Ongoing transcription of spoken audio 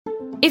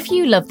If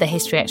you love the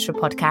History Extra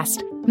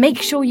podcast,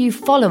 make sure you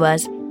follow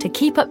us to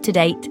keep up to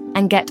date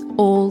and get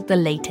all the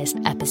latest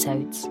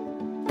episodes.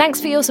 Thanks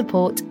for your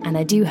support, and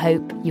I do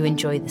hope you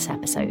enjoy this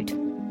episode.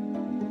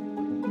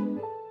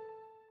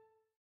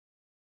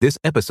 This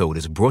episode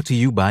is brought to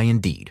you by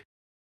Indeed.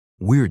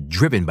 We're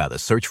driven by the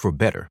search for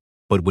better,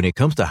 but when it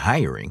comes to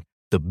hiring,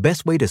 the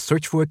best way to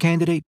search for a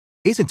candidate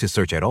isn't to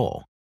search at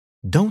all.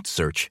 Don't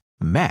search,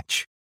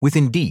 match with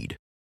Indeed.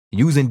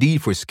 Use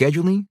Indeed for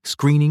scheduling,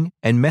 screening,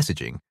 and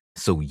messaging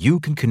so you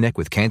can connect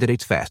with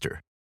candidates faster.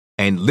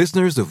 And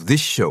listeners of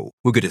this show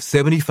will get a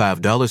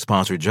 $75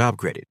 sponsored job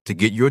credit to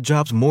get your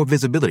jobs more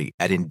visibility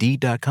at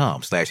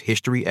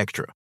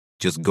Indeed.com/HistoryExtra.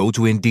 Just go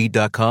to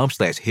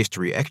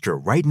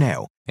Indeed.com/HistoryExtra right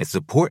now and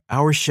support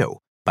our show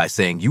by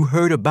saying you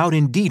heard about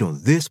Indeed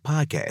on this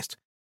podcast.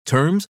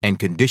 Terms and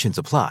conditions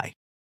apply.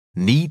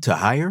 Need to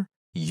hire?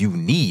 You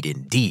need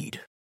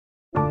Indeed.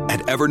 At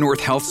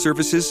Evernorth Health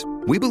Services,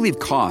 we believe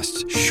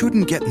costs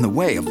shouldn't get in the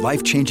way of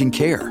life-changing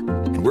care,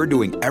 and we're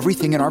doing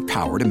everything in our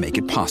power to make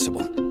it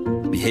possible.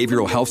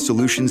 Behavioral health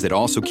solutions that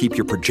also keep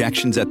your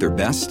projections at their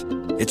best?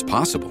 It's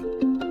possible.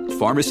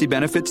 Pharmacy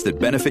benefits that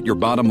benefit your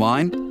bottom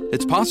line?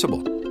 It's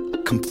possible.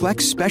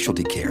 Complex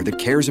specialty care that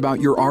cares about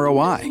your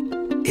ROI?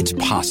 It's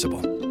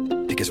possible.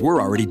 Because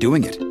we're already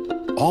doing it.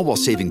 All while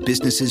saving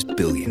businesses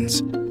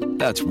billions.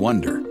 That's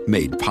Wonder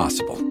made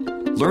possible.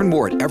 Learn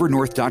more at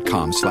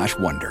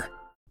evernorth.com/wonder.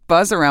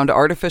 Buzz around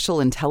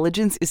artificial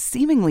intelligence is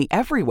seemingly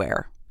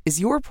everywhere. Is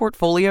your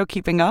portfolio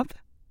keeping up?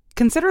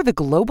 Consider the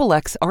Global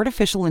X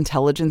Artificial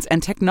Intelligence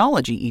and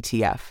Technology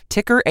ETF,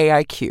 ticker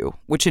AIQ,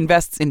 which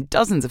invests in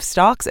dozens of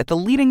stocks at the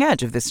leading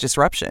edge of this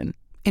disruption.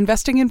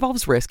 Investing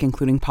involves risk,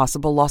 including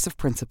possible loss of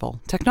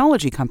principal.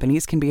 Technology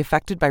companies can be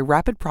affected by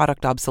rapid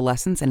product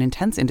obsolescence and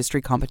intense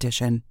industry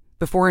competition.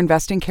 Before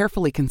investing,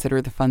 carefully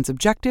consider the fund's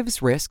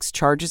objectives, risks,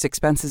 charges,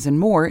 expenses, and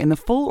more in the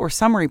full or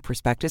summary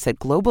prospectus at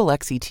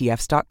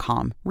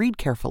globalxetfs.com. Read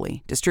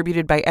carefully.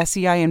 Distributed by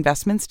SEI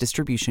Investments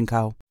Distribution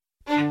Co.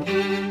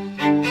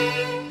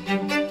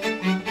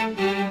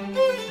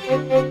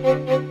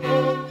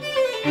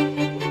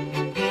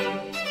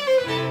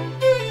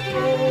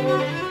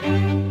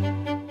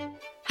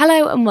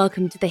 Hello and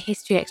welcome to the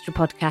History Extra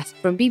podcast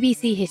from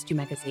BBC History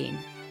Magazine,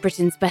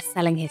 Britain's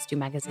best-selling history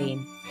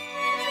magazine.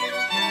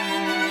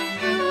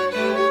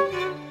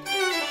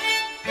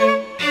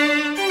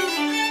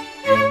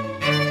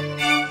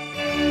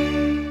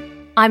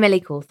 I'm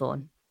Ellie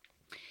Cawthorne.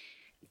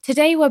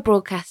 Today we're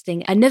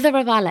broadcasting another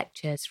of our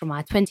lectures from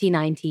our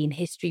 2019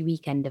 History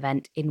Weekend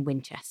event in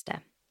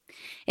Winchester.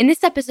 In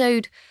this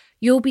episode,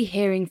 you'll be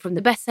hearing from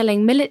the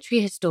best-selling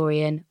military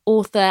historian,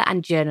 author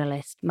and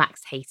journalist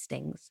Max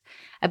Hastings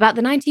about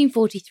the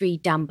 1943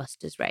 Dam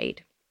Busters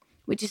raid,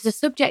 which is the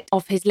subject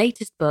of his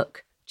latest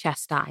book,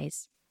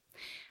 Chastise.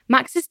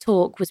 Max's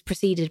talk was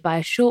preceded by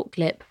a short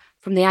clip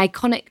from the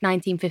iconic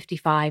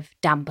 1955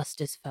 Dam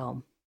Busters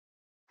film.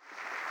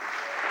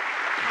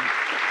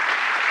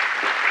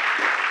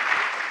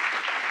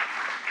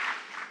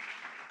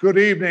 Good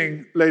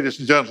evening, ladies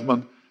and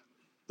gentlemen.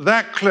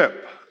 That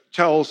clip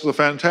tells the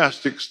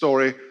fantastic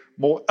story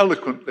more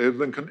eloquently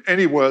than can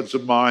any words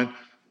of mine,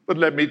 but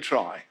let me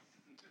try.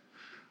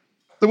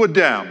 There were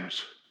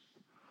dams,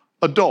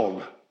 a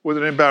dog with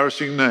an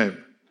embarrassing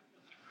name,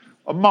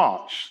 a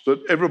march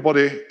that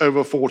everybody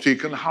over 40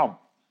 can hum.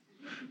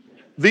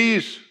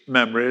 These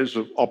memories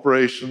of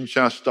Operation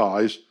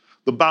Chastise,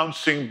 the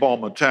bouncing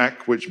bomb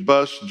attack which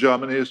burst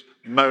Germany's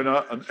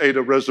Mona and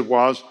Ada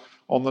reservoirs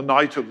on the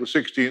night of the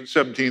 16th,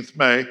 17th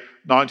May,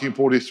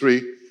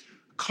 1943,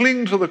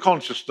 cling to the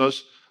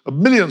consciousness of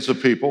millions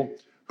of people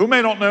who may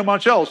not know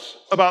much else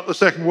about the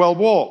Second World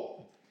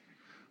War.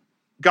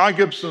 Guy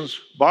Gibson's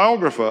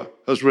biographer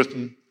has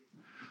written,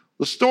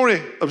 "The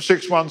story of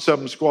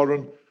 617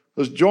 Squadron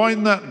has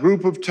joined that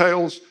group of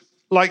tales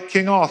like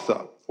King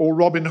Arthur or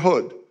Robin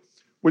Hood,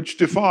 which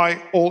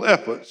defy all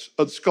efforts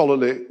at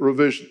scholarly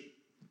revision."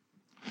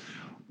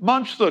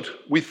 Much that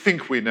we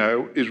think we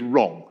know is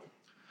wrong.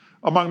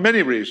 Among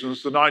many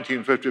reasons, the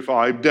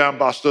 1955 Dam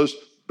Busters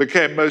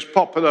became most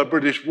popular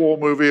British war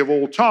movie of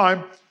all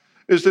time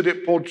is that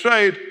it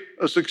portrayed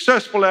a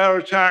successful air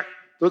attack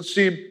that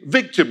seemed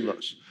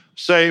victimless,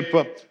 save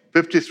for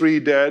 53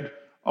 dead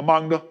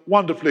among the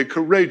wonderfully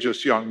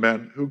courageous young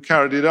men who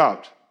carried it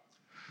out.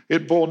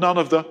 It bore none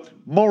of the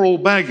moral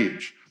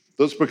baggage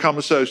that's become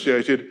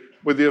associated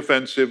with the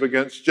offensive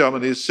against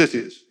Germany's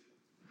cities.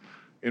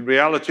 In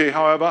reality,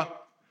 however,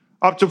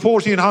 up to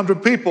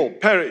 1,400 people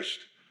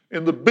perished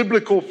in the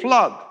biblical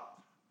flood,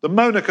 the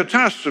Mona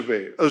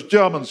catastrophe, as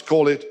Germans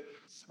call it,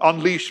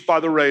 unleashed by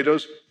the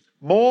raiders,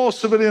 more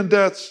civilian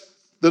deaths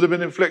that have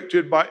been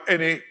inflicted by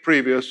any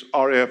previous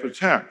RAF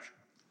attack.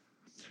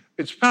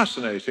 It's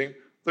fascinating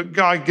that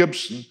Guy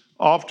Gibson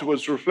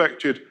afterwards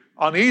reflected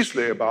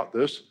uneasily about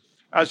this,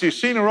 as his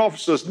senior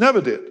officers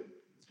never did.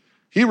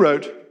 He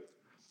wrote,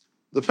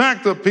 "The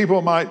fact that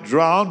people might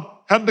drown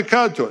hadn't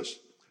occurred to us.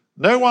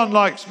 No one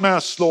likes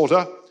mass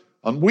slaughter,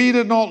 and we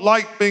did not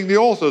like being the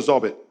authors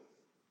of it."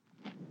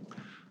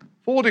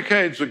 4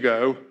 decades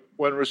ago,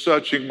 when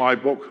researching my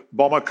book,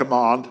 Bomber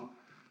Command,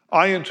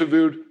 I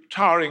interviewed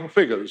towering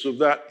figures of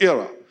that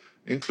era,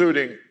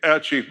 including Air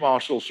Chief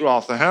Marshal Sir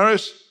Arthur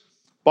Harris,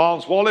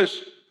 Barnes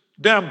Wallis,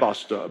 Dam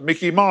Buster,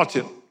 Mickey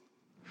Martin.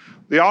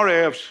 The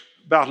RAF's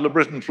Battle of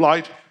Britain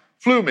flight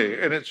flew me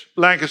in its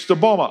Lancaster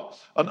bomber,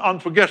 an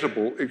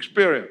unforgettable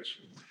experience.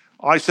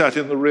 I sat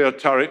in the rear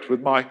turret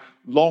with my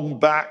long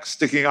back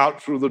sticking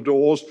out through the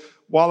doors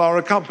while our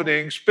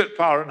accompanying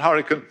Spitfire and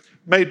Hurricane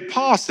made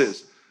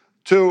passes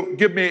to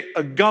give me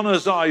a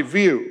gunner's eye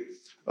view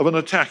of an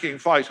attacking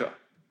fighter.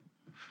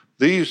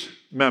 These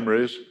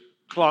memories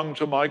clung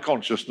to my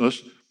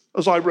consciousness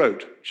as I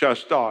wrote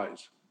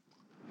Chastised.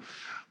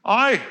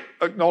 I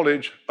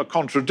acknowledge a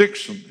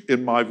contradiction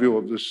in my view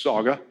of this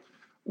saga,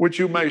 which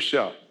you may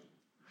share.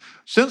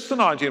 Since the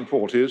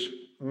 1940s,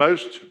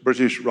 most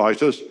British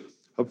writers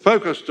have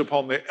focused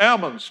upon the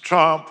airman's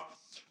triumph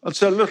and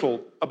said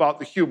little about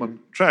the human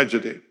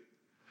tragedy.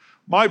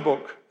 My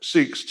book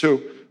seeks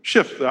to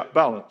shift that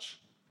balance.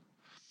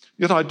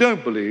 Yet I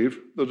don't believe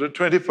that a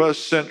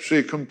 21st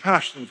century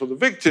compassion for the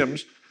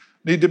victims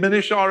need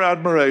diminish our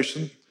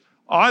admiration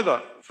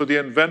either for the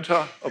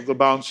inventor of the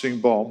bouncing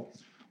bomb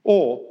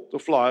or the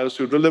flyers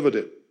who delivered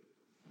it.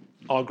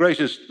 Our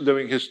greatest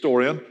living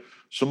historian,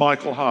 Sir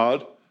Michael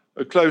Howard,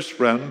 a close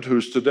friend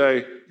who's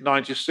today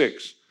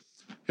 96,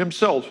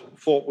 himself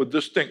fought with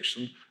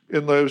distinction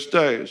in those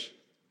days.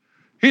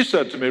 He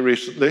said to me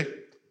recently,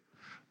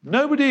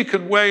 "Nobody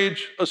can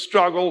wage a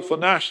struggle for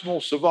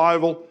national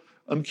survival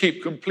and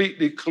keep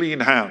completely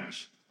clean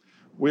hands.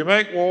 We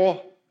make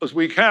war as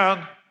we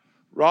can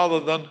rather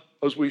than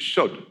as we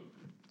should."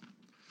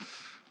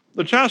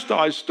 The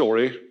Chastised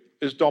story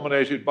is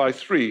dominated by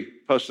three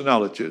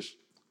personalities: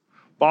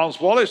 Barnes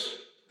Wallis,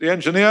 the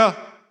engineer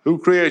who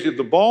created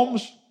the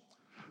bombs;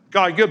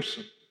 Guy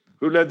Gibson,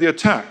 who led the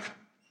attack;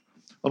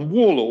 and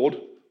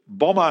warlord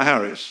Bomber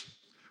Harris,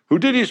 who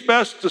did his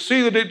best to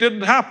see that it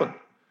didn't happen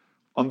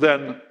and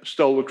then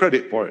stole the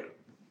credit for it.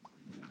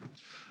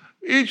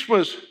 Each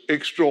was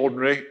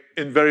extraordinary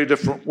in very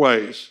different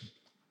ways.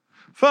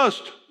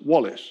 First,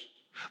 Wallis,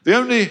 the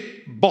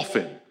only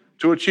boffin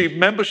to achieve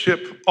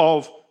membership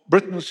of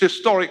Britain's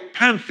historic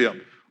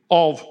pantheon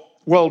of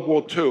World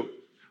War II,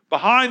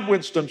 behind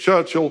Winston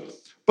Churchill,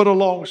 but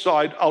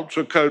alongside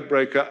ultra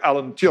codebreaker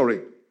Alan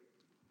Turing.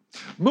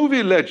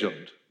 Movie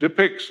legend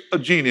depicts a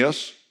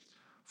genius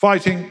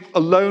fighting a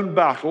lone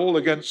battle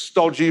against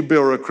stodgy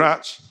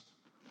bureaucrats.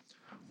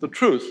 The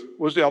truth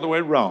was the other way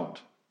round.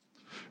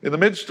 In the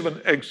midst of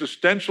an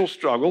existential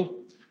struggle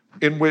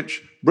in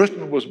which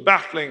Britain was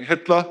battling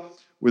Hitler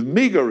with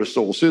meager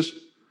resources,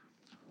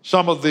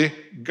 some of the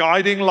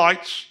guiding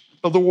lights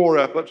of the war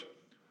effort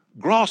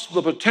grasped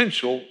the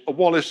potential of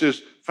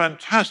Wallis's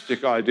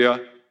fantastic idea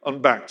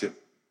and backed it.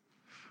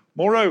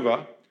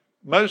 Moreover,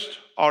 most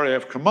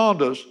RAF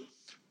commanders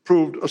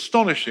proved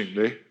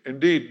astonishingly,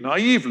 indeed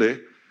naively,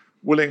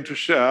 willing to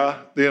share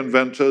the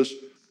inventor's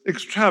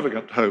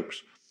extravagant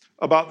hopes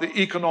about the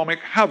economic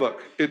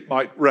havoc it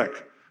might wreak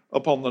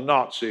upon the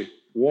Nazi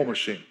war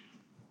machine.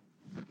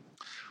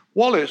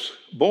 Wallis,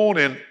 born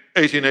in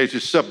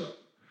 1887,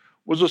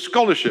 was a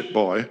scholarship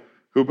boy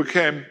who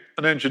became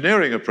an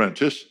engineering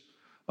apprentice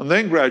and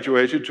then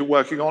graduated to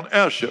working on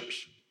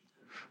airships.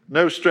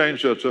 No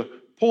stranger to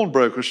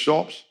pawnbroker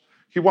shops,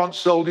 he once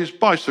sold his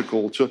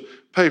bicycle to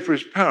pay for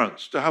his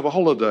parents to have a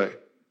holiday.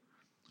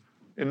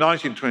 In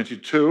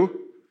 1922,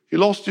 he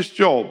lost his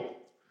job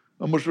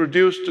and was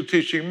reduced to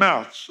teaching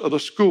maths at a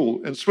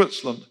school in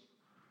Switzerland.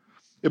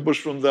 It was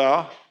from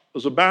there,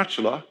 as a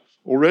bachelor,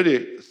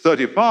 already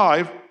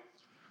 35,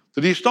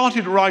 that he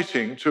started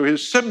writing to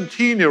his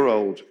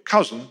 17-year-old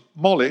cousin,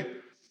 Molly,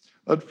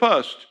 at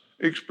first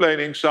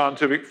explaining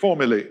scientific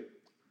formulae.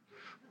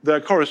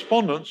 Their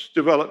correspondence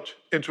developed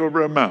into a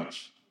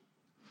romance.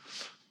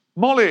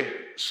 Molly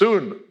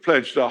soon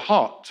pledged her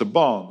heart to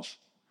Barnes,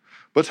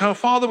 but her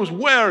father was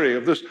wary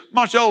of this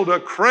much older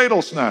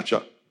cradle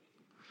snatcher.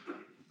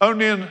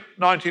 Only in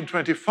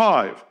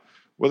 1925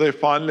 were they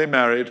finally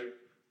married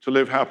to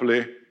live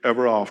happily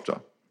ever after.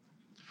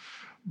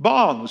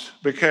 Barnes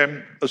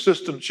became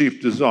assistant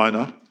chief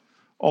designer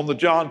on the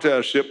giant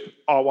airship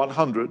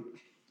R100.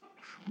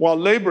 While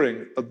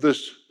laboring at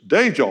this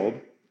day job,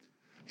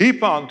 he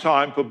found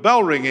time for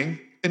bell ringing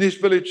in his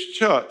village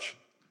church.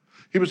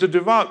 He was a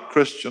devout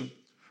Christian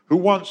who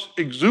once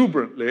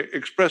exuberantly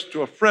expressed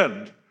to a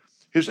friend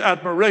his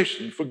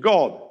admiration for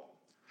God.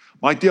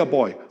 "My dear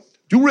boy,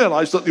 do you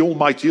realize that the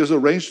Almighty has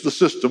arranged the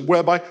system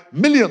whereby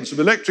millions of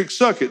electric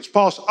circuits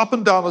pass up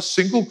and down a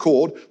single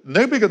cord,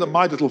 no bigger than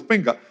my little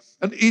finger,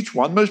 and each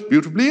one most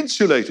beautifully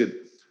insulated?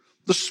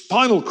 The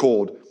spinal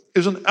cord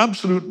is an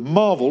absolute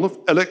marvel of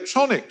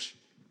electronics."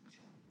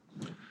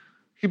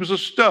 He was a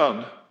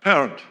stern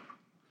parent.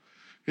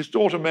 His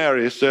daughter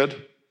Mary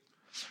said,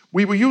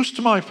 "We were used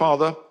to my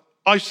father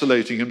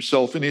isolating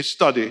himself in his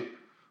study,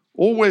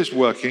 always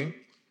working,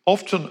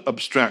 often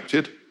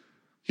abstracted.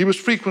 He was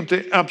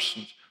frequently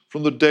absent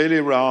from the daily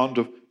round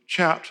of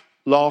chat,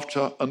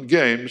 laughter, and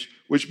games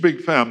which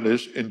big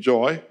families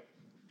enjoy."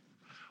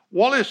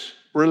 Wallis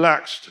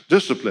relaxed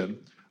discipline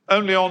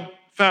only on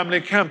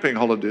family camping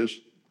holidays.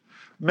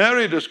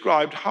 Mary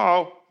described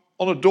how,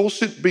 on a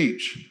Dorset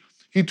beach,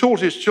 he taught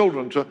his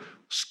children to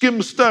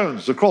skim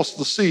stones across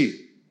the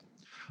sea.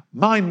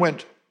 Mine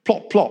went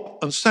plop,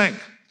 plop and sank.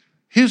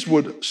 His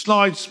would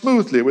slide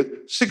smoothly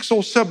with 6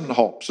 or 7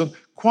 hops and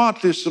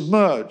quietly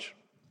submerge.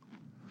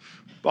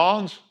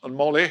 Barnes and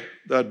Molly,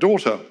 their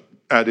daughter,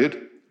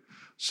 added,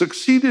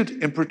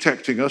 succeeded in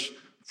protecting us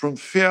from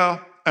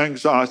fear,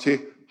 anxiety,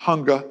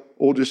 hunger,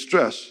 or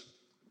distress.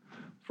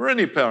 For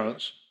any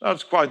parents,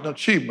 that's quite an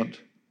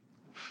achievement.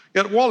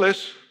 Yet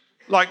Wallace,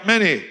 like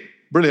many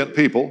brilliant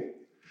people,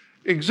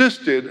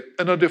 existed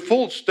in a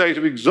default state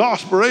of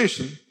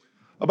exasperation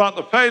about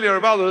the failure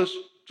of others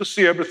to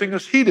see everything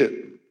as he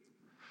did.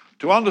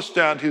 To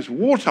understand his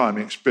wartime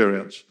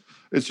experience,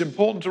 it's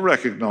important to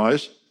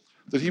recognize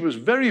that he was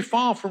very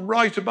far from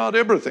right about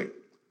everything.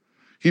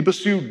 He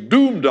pursued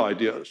doomed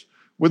ideas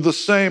with the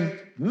same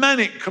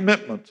manic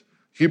commitment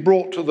he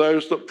brought to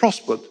those that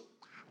prospered,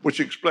 which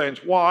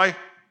explains why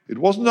it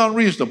wasn't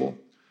unreasonable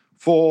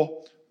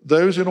for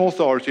those in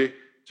authority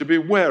to be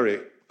wary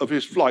of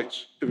his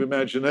flights of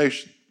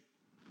imagination.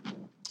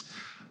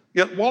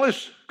 Yet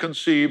Wallace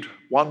conceived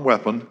one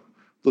weapon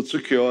that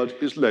secured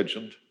his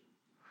legend.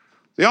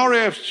 The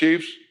RAF's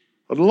chiefs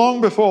had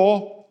long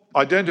before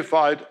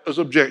identified as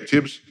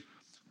objectives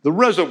the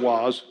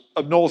reservoirs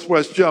of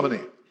northwest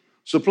Germany,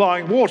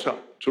 supplying water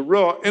to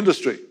Ruhr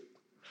industry.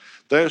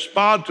 They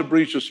aspired to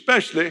breach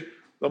especially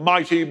the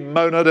mighty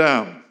Mona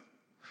Dam,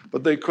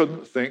 but they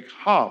couldn't think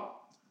how.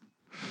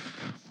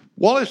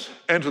 Wallace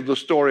entered the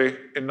story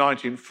in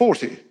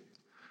 1940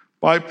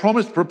 by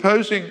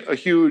proposing a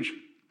huge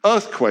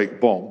earthquake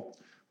bomb,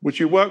 which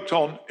he worked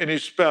on in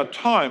his spare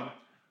time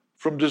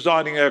from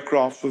designing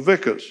aircraft for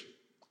Vickers.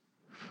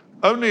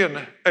 Only in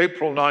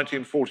April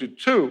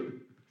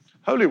 1942,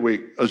 Holy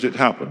Week as it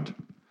happened,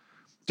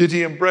 did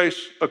he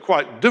embrace a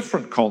quite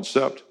different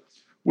concept,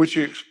 which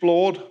he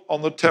explored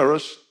on the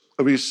terrace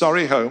of his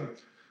Surrey home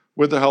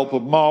with the help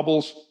of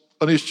marbles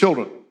and his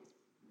children.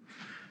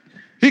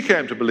 He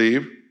came to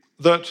believe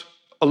that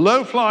a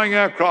low-flying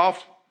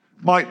aircraft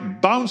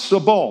might bounce a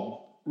bomb,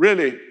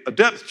 really a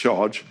depth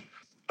charge,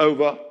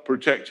 over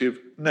protective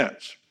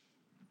nets.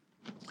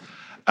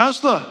 As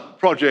the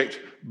project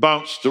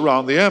bounced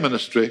around the Air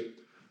Ministry,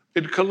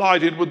 it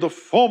collided with the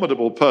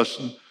formidable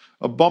person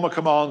of Bomber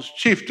Command's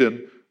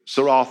chieftain,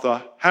 Sir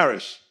Arthur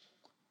Harris.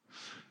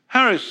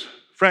 Harris,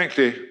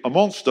 frankly, a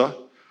monster,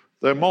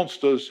 though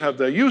monsters have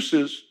their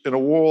uses in a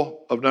war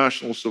of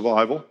national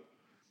survival,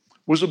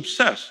 was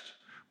obsessed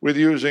with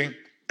using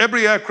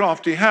every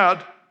aircraft he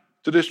had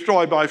to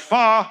destroy by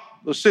fire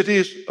the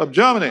cities of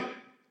Germany.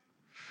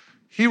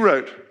 He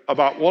wrote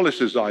about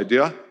Wallace's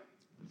idea,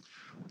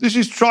 "This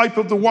is tripe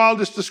of the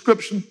wildest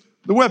description.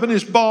 The weapon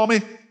is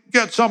balmy.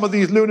 Get some of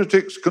these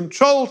lunatics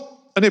controlled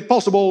and, if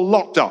possible,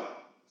 locked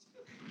up."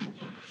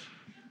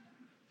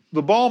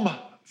 The bomb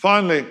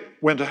finally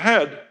went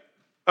ahead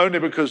only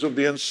because of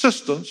the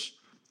insistence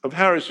of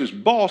Harris's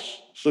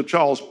boss, Sir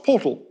Charles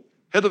Portal,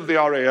 head of the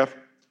RAF,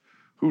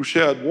 who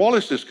shared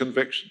Wallace's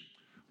conviction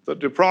that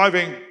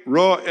depriving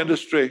Ruhr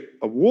industry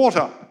of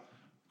water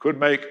could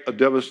make a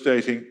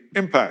devastating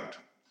impact.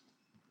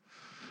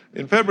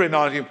 In February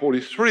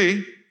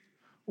 1943,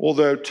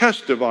 although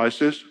test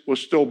devices were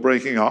still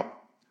breaking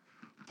up,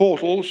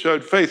 Portal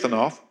showed faith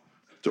enough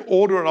to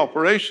order an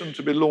operation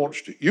to be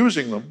launched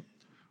using them,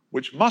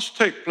 which must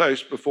take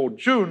place before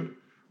June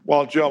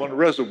while German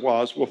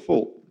reservoirs were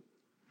full.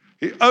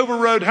 He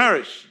overrode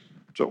Harris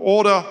to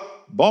order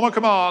Bomber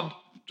Command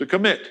to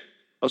commit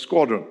a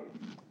squadron.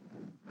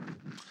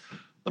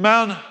 The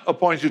man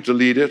appointed to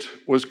lead it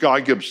was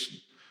Guy Gibson,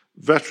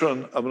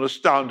 veteran of an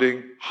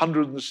astounding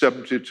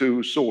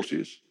 172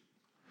 sorties.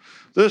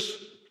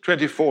 This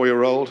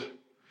 24-year-old,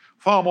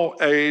 far more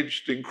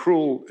aged in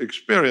cruel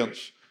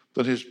experience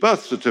than his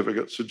birth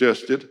certificate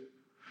suggested,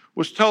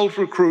 was told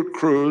to recruit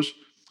crews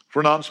for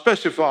an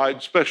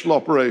unspecified special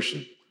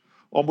operation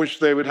on which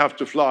they would have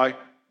to fly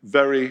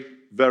very,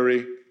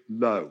 very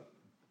low.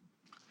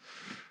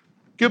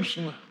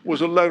 Gibson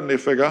was a lonely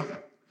figure,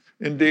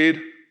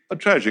 indeed a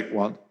tragic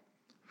one.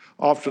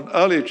 After an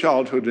early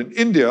childhood in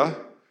India,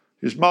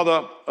 his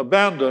mother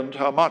abandoned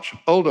her much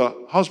older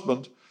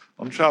husband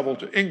and traveled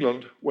to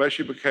England, where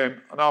she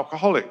became an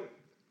alcoholic.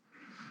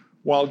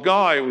 While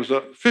Guy was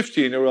a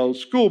 15-year-old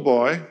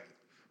schoolboy,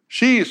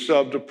 she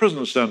served a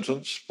prison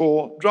sentence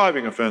for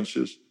driving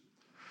offences.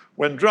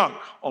 When drunk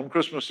on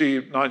Christmas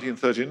Eve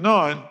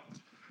 1939,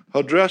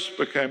 her dress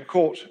became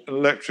caught in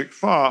electric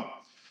fire,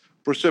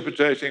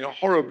 precipitating a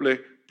horribly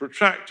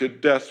protracted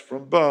death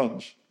from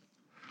burns.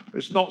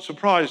 It's not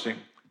surprising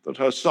that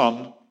her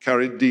son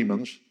carried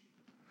demons.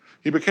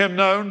 He became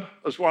known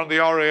as one of the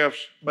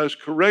RAF's most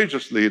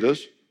courageous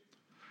leaders,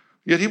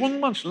 yet he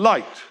wasn't much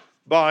liked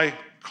by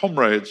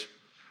comrades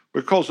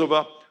because of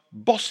a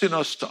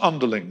bossiness to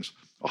underlings,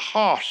 a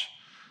harsh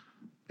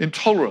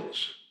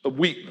intolerance of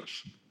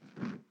weakness.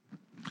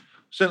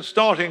 Since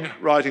starting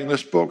writing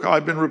this book,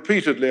 I've been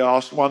repeatedly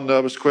asked one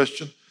nervous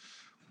question: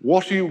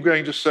 what are you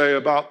going to say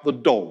about the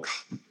dog?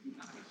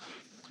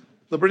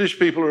 The British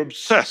people are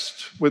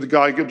obsessed with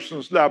Guy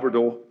Gibson's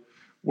Labrador,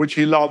 which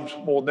he loved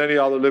more than any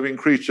other living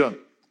creature?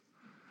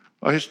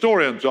 A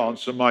historian's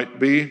answer might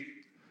be,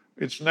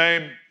 its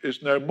name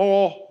is no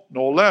more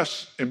nor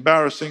less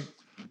embarrassing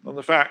than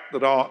the fact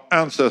that our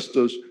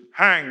ancestors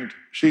hanged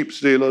sheep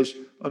stealers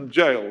and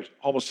jailed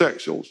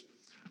homosexuals.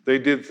 They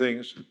did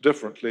things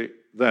differently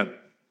then.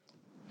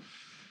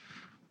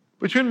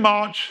 Between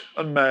March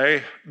and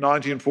May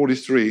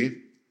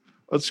 1943,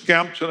 at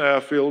Scampton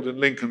Airfield in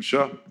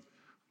Lincolnshire,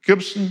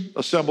 Gibson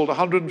assembled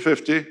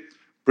 150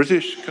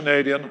 British,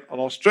 Canadian, and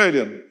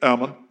Australian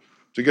airmen,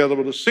 together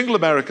with a single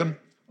American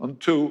and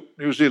 2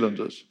 New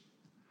Zealanders.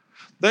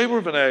 They were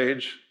of an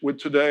age with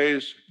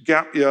today's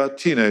gap year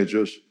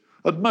teenagers,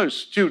 at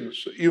most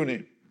students at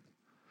uni.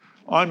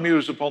 I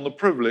muse upon the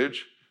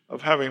privilege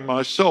of having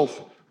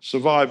myself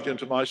survived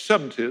into my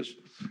 70s,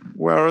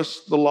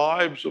 whereas the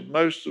lives of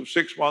most of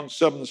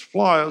 617's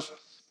flyers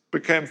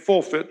became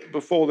forfeit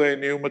before they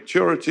knew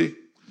maturity,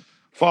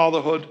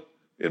 fatherhood,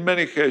 in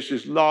many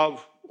cases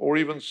love, or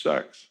even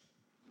sex.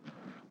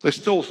 They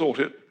still thought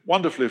it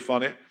wonderfully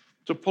funny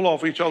to pull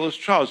off each other's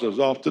trousers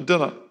after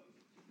dinner.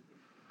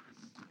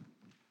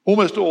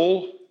 Almost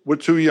all were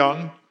too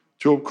young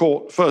to have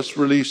caught first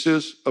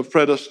releases of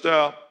Fred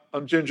Astaire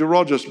and Ginger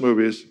Rogers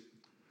movies.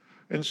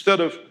 Instead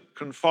of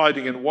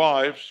confiding in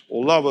wives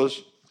or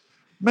lovers,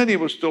 many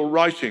were still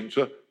writing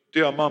to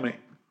Dear Mummy.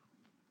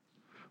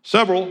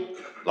 Several,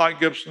 like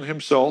Gibson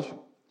himself,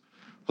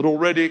 had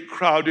already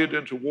crowded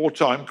into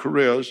wartime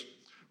careers,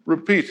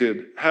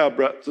 repeated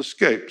hairbreadth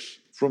escapes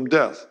from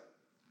death.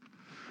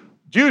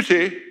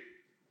 Duty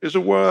is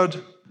a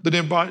word that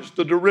invites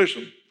the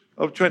derision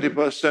of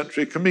 21st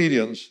century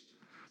comedians,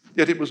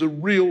 yet it was a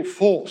real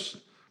force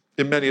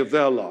in many of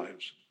their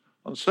lives,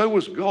 and so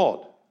was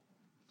God.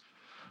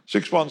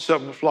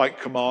 617 Flight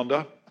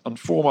Commander and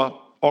former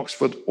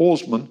Oxford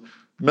oarsman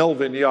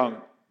Melvin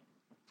Young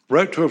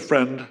wrote to a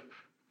friend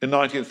in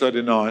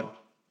 1939,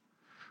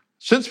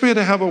 "Since we had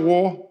to have a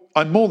war,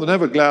 I'm more than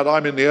ever glad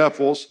I'm in the Air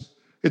Force.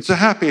 It's a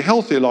happy,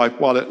 healthy life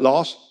while it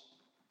lasts,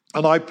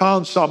 and I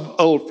found some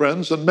old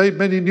friends and made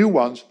many new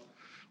ones.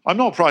 I'm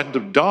not frightened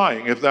of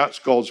dying, if that's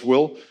God's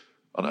will,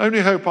 and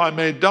only hope I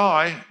may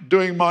die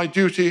doing my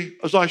duty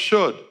as I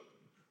should."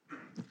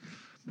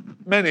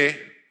 Many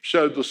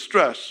showed the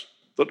stress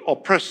that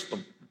oppressed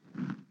them.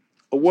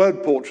 A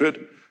word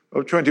portrait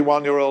of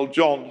 21-year-old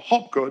John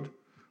Hopgood,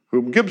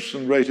 whom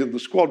Gibson rated the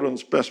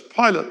squadron's best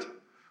pilot,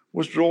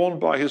 was drawn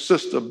by his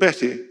sister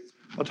Betty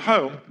at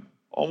home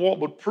on what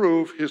would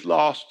prove his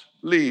last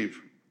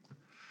leave.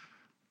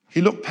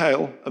 He looked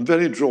pale and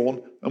very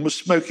drawn and was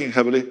smoking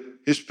heavily,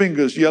 his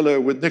fingers yellow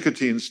with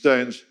nicotine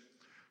stains.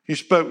 He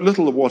spoke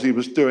little of what he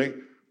was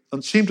doing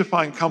and seemed to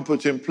find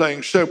comfort in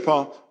playing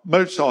Chopin,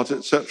 Mozart,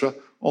 etc.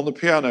 on the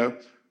piano,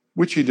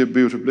 which he did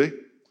beautifully.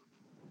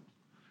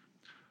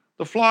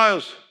 The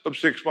flyers of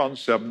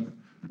 617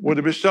 were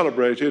to be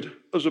celebrated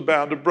as a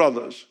band of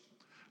brothers.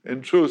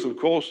 In truth, of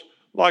course,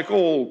 like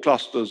all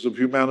clusters of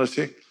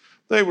humanity,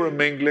 they were a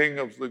mingling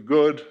of the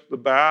good, the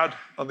bad,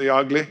 and the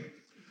ugly,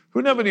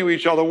 who never knew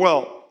each other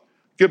well.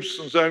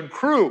 Gibson's own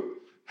crew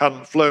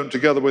hadn't flown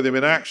together with him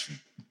in action.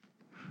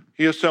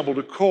 He assembled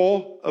a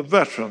corps of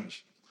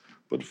veterans,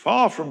 but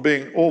far from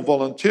being all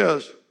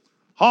volunteers,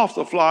 half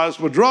the flyers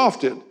were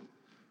drafted,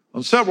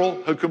 and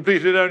several had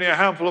completed only a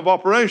handful of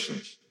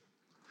operations.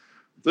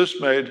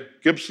 This made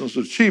Gibson's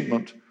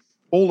achievement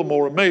all the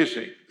more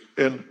amazing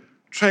in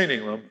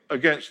training them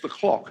against the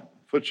clock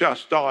for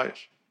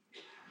chastised.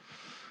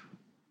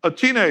 A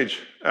teenage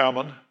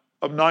airman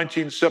of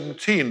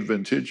 1917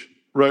 vintage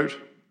wrote,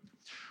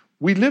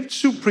 "We lived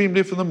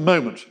supremely for the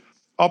moment.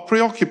 Our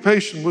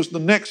preoccupation was the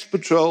next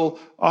patrol,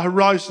 our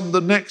horizon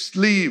the next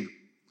leave.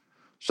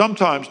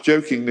 Sometimes,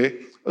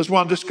 jokingly, as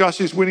one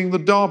discusses winning the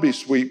Derby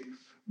sweep,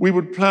 we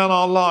would plan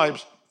our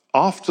lives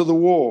after the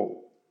war.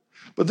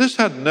 But this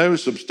had no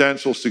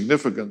substantial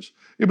significance.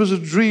 It was a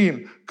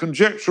dream,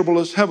 conjecturable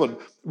as heaven,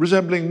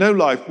 resembling no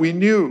life we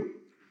knew.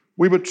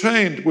 We were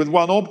trained with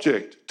one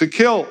object, to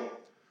kill.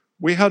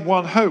 We had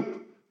one hope,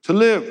 to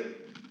live."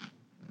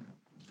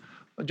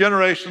 A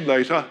generation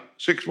later,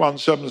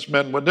 617's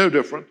men were no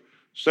different,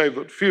 save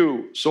that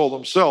few saw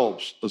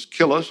themselves as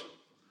killers.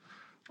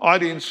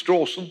 Eileen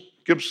Strawson,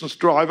 Gibson's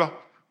driver,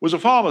 was a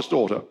farmer's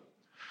daughter.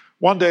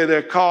 One day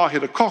their car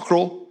hit a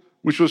cockerel,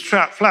 which was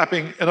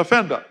flapping in a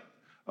fender.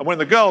 And when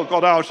the girl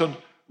got out and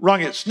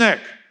wrung its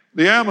neck,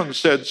 the airman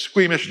said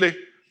squeamishly,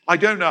 "I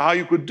don't know how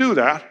you could do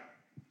that."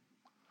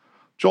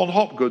 John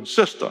Hopgood's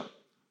sister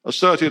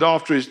asserted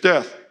after his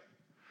death,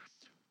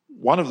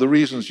 one of the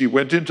reasons he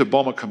went into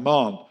Bomber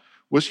Command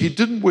was he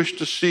didn't wish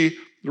to see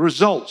the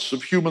results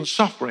of human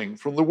suffering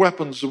from the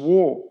weapons of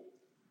war.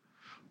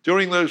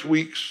 During those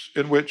weeks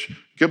in which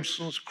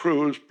Gibson's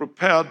crews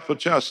prepared for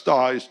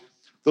chastise,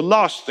 the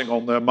last thing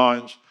on their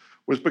minds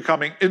was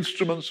becoming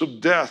instruments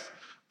of death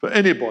for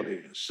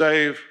anybody,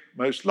 save,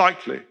 most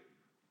likely,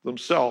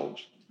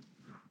 themselves.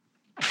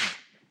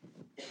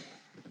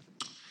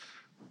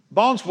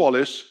 Barnes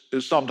Wallis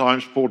is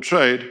sometimes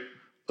portrayed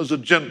as a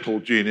gentle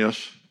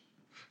genius.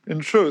 In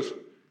truth,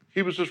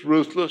 he was as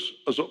ruthless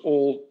as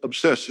all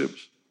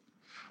obsessives.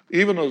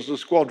 even as the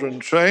squadron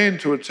trained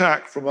to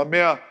attack from a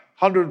mere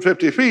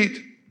 150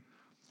 feet,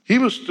 he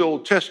was still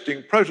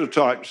testing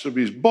prototypes of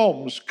his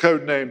bombs,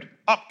 codenamed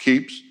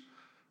Upkeeps,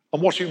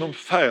 and watching them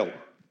fail.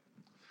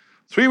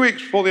 3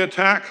 weeks before the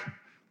attack,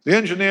 the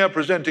engineer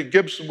presented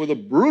Gibson with a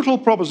brutal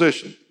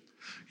proposition.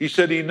 He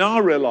said he now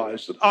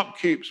realized that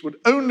Upkeeps would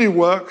only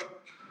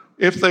work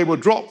if they were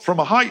dropped from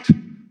a height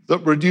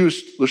that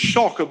reduced the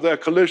shock of their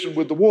collision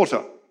with the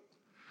water.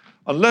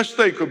 Unless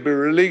they could be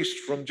released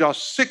from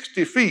just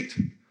 60 feet,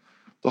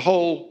 the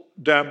whole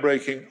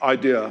dam-breaking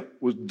idea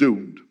was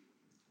doomed.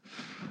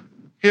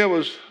 Here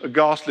was a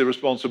ghastly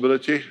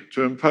responsibility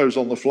to impose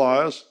on the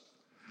flyers.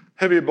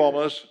 Heavy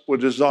bombers were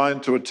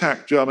designed to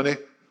attack Germany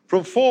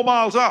from 4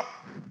 miles up.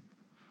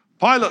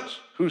 Pilots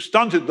who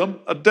stunted them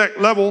at deck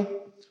level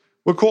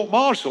were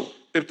court-martialed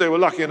if they were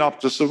lucky enough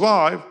to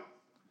survive.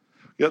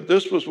 Yet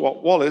this was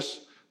what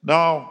Wallace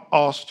now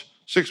asked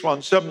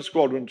 617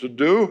 Squadron to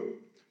do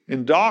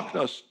in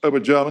darkness over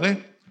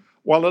Germany,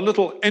 while a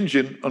little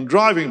engine and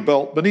driving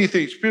belt beneath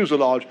each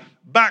fuselage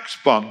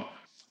backspun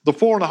the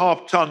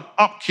 4.5-ton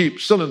Upkeep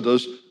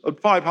cylinders at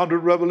 500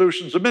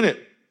 revolutions a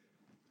minute.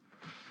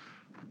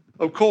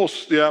 Of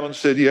course, the airmen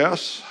said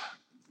yes,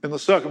 in the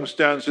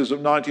circumstances of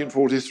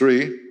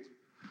 1943,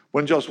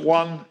 when just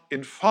 1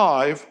 in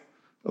 5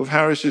 of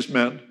Harris's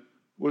men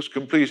was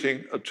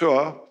completing a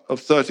tour of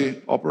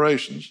 30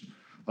 operations,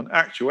 and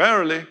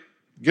actuarially,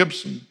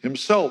 Gibson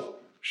himself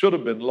should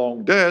have been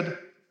long dead.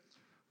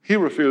 He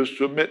refused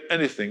to admit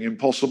anything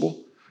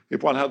impossible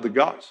if one had the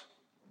guts.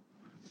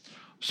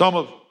 Some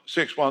of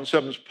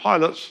 617's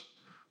pilots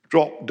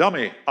dropped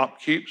dummy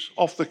Upkeeps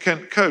off the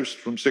Kent coast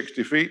from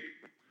 60 feet.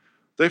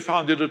 They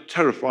found it a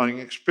terrifying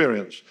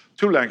experience.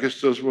 2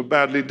 Lancasters were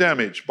badly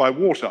damaged by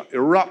water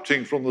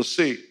erupting from the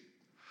sea.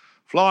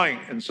 Flying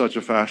in such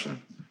a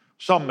fashion,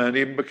 some men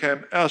even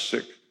became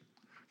airsick,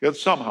 yet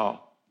somehow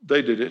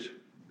they did it.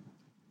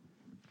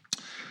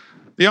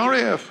 The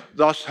RAF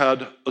thus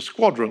had a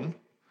squadron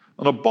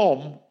and a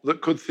bomb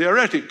that could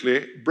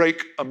theoretically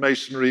break a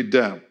masonry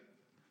dam.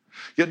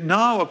 Yet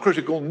now a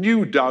critical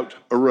new doubt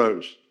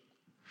arose.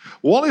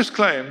 Wallace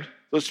claimed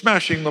that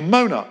smashing the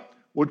Mona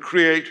would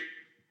create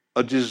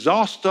a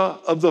disaster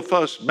of the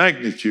first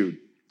magnitude.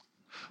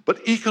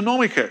 But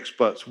economic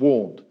experts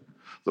warned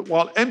that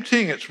while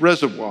emptying its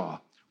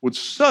reservoir would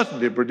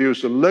certainly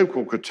produce a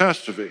local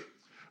catastrophe,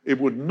 it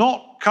would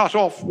not cut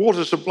off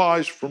water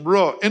supplies from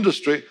Ruhr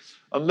industry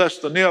unless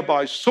the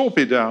nearby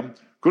Sorpy Dam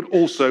could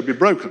also be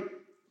broken.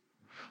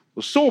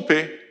 The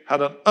Sorpy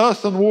had an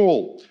earthen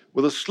wall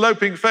with a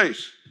sloping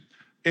face,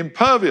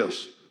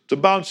 impervious to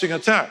bouncing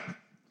attack.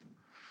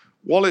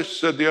 Wallace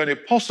said the only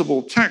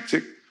possible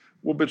tactic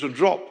would be to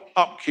drop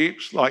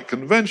Upkeeps like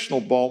conventional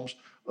bombs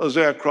as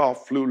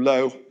aircraft flew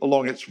low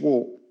along its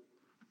wall.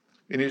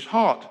 In his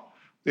heart,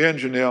 the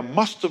engineer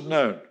must have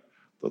known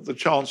that the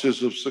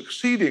chances of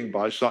succeeding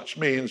by such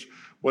means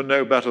were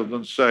no better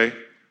than, say,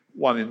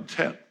 1 in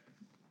 10.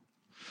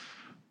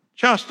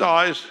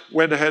 Chastais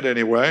went ahead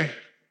anyway.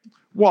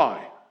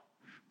 Why?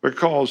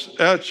 Because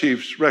air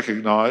chiefs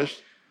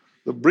recognized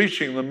that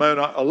breaching the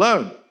Mona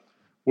alone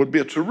would be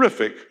a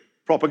terrific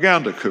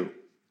propaganda coup.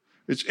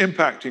 Its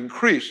impact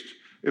increased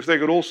if they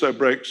could also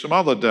break some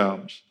other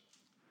dams.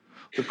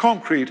 The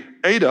concrete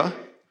Ada,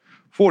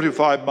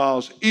 45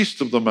 miles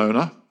east of the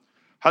Mona,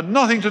 had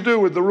nothing to do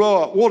with the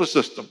Ruhr water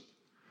system,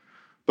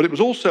 but it was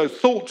also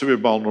thought to be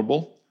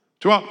vulnerable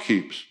to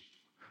Upkeeps,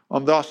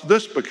 and thus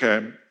this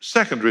became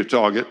secondary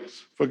target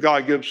for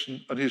Guy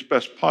Gibson and his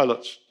best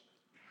pilots.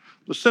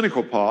 The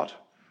cynical part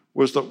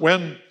was that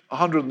when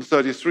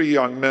 133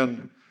 young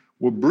men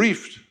were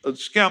briefed at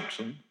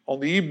Scampton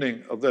on the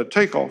evening of their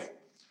takeoff,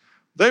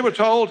 they were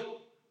told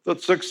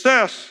that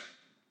success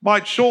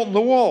might shorten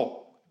the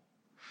war.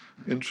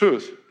 In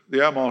truth,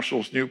 the air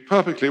marshals knew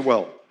perfectly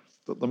well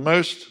that the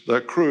most their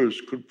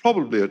crews could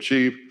probably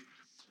achieve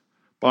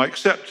by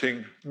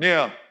accepting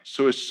near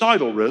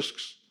suicidal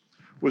risks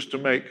was to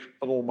make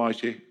an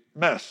almighty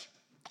mess.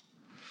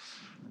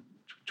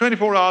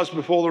 24 hours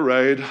before the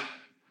raid,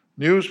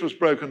 news was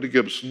broken to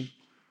Gibson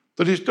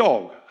that his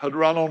dog had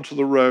run onto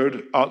the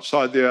road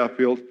outside the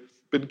airfield,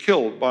 been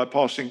killed by a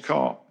passing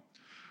car.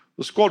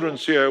 The squadron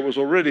CO was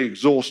already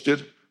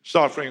exhausted,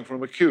 suffering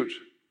from acute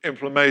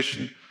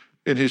inflammation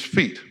in his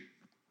feet.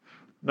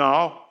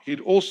 Now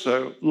he'd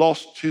also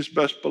lost his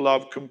best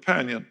beloved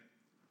companion.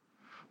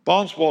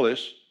 Barnes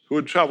Wallis, who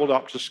had travelled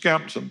up to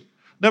Scampton,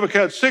 never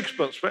cared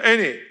sixpence for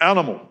any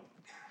animal.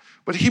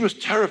 But he was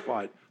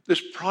terrified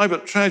this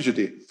private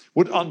tragedy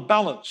would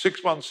unbalance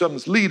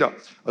 617's leader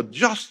at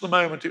just the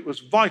moment it was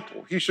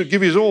vital he should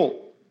give his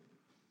all.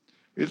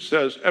 It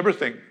says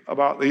everything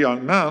about the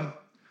young man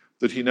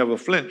that he never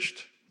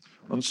flinched,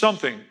 and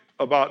something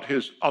about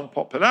his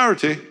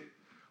unpopularity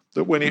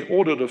that when he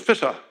ordered a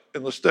fitter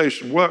in the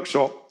station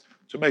workshop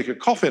to make a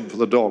coffin for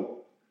the dog,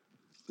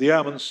 the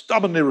airman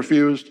stubbornly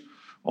refused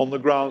on the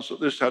grounds that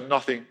this had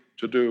nothing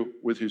to do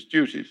with his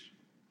duties.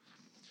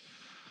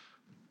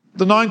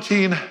 The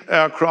 19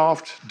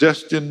 aircraft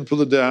destined for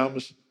the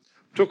dams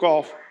took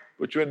off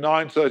between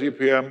 9:30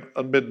 p.m.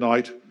 and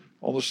midnight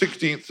on the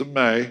 16th of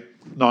May,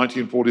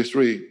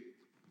 1943.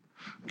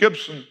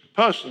 Gibson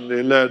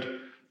personally led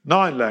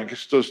 9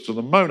 Lancasters to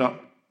the Mona,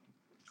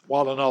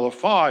 while another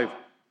 5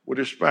 were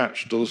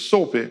dispatched to the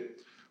Sorpe,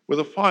 with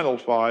the final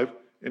 5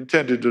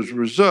 intended as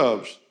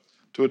reserves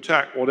to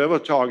attack whatever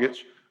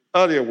targets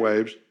earlier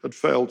waves had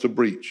failed to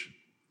breach.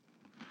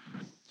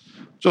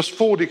 Just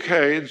 4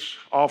 decades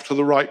after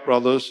the Wright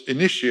brothers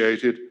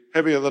initiated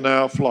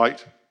heavier-than-air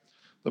flight,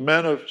 the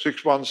men of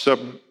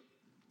 617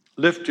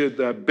 lifted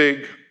their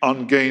big,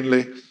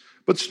 ungainly,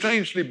 but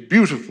strangely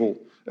beautiful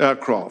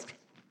aircraft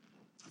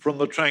from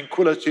the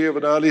tranquility of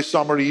an early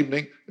summer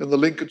evening in the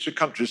Lincolnshire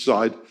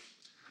countryside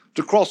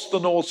to cross the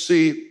North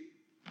Sea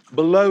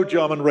below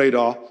German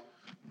radar,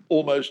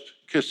 almost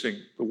kissing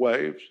the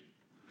waves.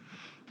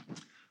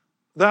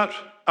 That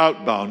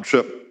outbound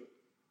trip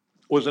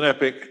was an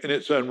epic in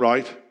its own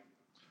right.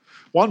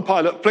 One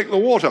pilot flicked the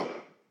water,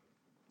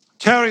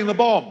 tearing the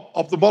bomb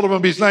off the bottom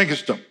of his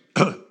Lancaster,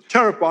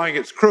 terrifying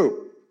its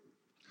crew.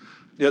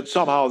 Yet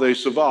somehow they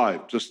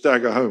survived to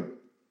stagger home.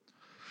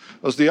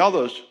 As the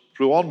others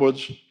flew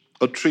onwards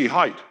at tree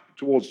height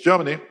towards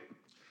Germany,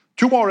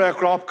 2 more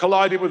aircraft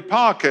collided with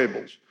power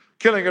cables,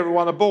 killing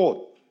everyone aboard.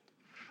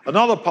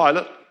 Another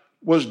pilot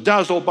was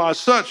dazzled by a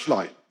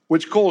searchlight,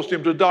 which caused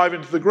him to dive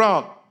into the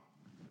ground.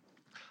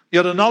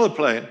 Yet another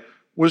plane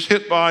was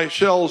hit by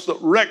shells that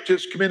wrecked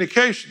its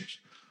communications,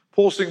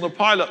 forcing the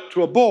pilot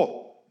to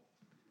abort.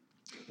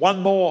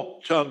 1 more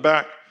turned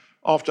back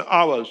after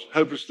hours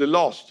hopelessly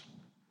lost.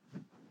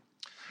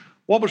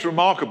 What was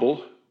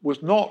remarkable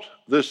was not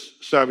this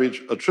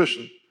savage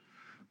attrition,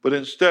 but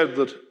instead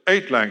that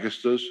 8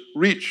 Lancasters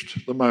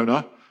reached the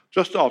Mona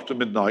just after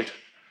midnight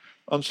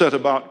and set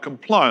about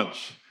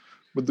compliance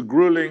with the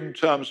grueling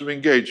terms of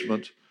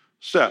engagement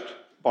set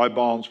by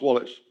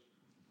Barnes-Wallis.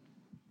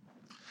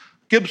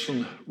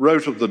 Gibson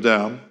wrote of the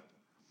dam,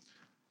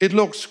 "It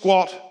looked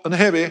squat and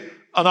heavy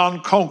and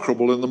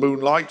unconquerable in the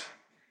moonlight."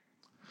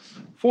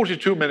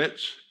 42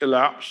 minutes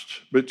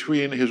elapsed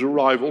between his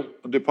arrival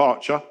and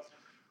departure,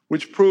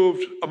 which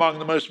proved among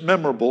the most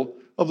memorable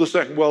of the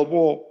Second World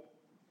War.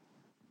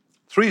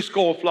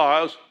 70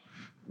 flyers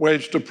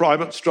waged a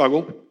private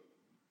struggle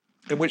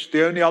in which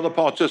the only other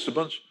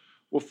participants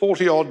were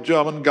 40-odd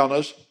German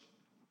gunners,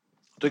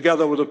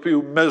 together with a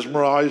few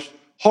mesmerized,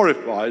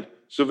 horrified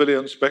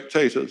civilian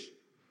spectators.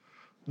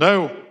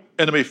 No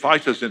enemy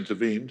fighters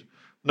intervened.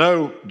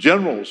 No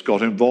generals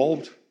got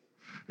involved.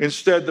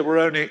 Instead, there were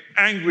only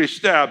angry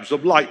stabs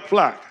of light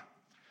flak,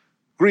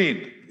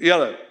 green,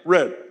 yellow,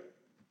 red.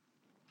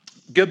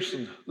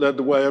 Gibson led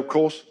the way, of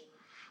course,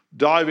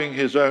 diving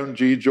his own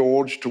G.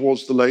 George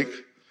towards the lake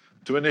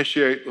to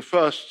initiate the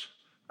first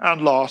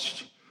and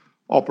last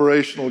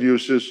operational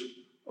uses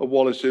of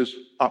Wallis's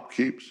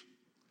upkeeps.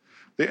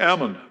 The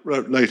airman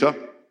wrote later,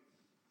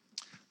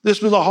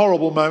 "This was a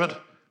horrible moment.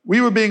 We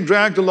were being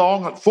dragged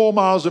along at 4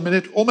 miles a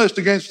minute, almost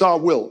against our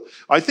will.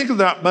 I think at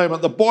that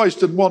moment the boys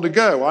didn't want to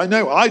go. I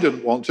know I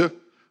didn't want to.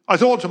 I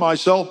thought to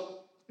myself,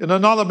 in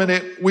another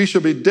minute we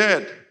should be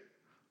dead.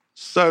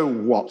 So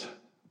what?"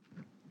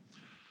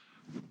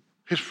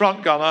 His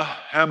front gunner,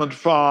 Hammond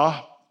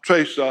fire,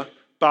 tracer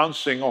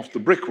bouncing off the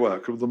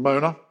brickwork of the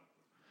Mona.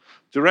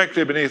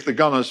 Directly beneath the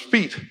gunner's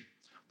feet,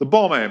 the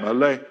bomb aimer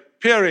lay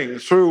peering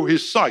through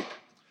his sight.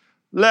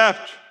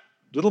 Left,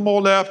 little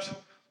more left,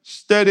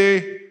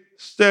 steady,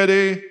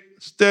 steady,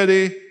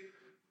 steady,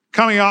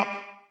 coming up,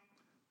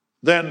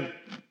 then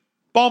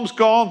bomb's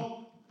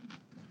gone.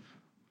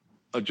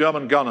 A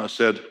German gunner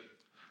said,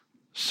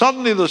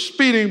 "Suddenly the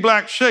speeding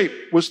black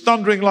shape was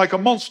thundering like a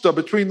monster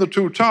between the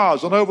 2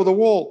 towers and over the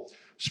wall,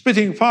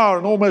 spitting fire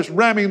and almost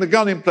ramming the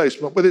gun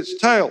emplacement with its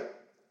tail."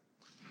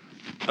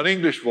 An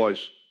English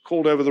voice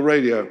called over the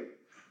radio,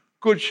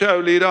 "Good show,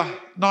 leader,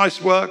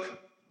 nice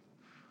work."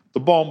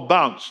 The bomb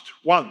bounced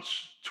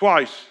once,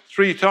 twice,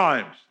 3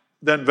 times,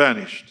 then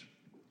vanished.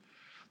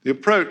 The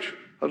approach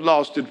had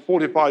lasted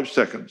 45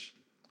 seconds.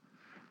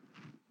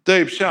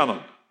 Dave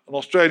Shannon, an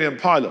Australian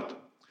pilot,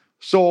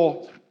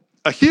 saw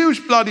a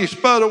huge bloody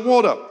spurt of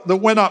water that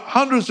went up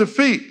hundreds of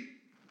feet.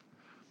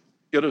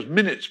 Yet as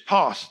minutes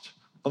passed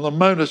and the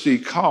Mona Sea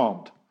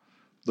calmed,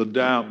 the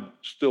dam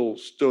still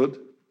stood.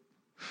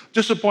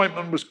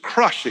 Disappointment was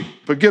crushing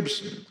for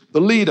Gibson,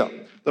 the leader,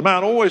 the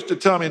man always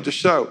determined to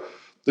show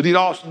that he'd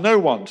asked no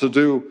one to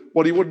do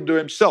what he wouldn't do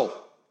himself.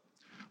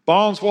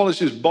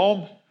 Barnes-Wallis's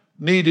bomb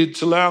needed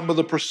to land with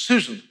a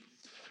precision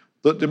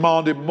that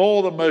demanded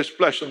more than most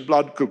flesh and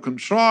blood could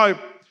contrive,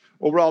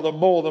 or rather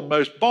more than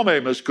most bomb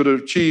aimers could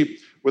have achieved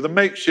with a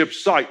makeshift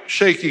sight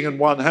shaking in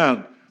one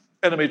hand,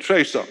 enemy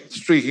tracer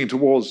streaking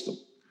towards them.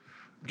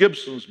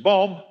 Gibson's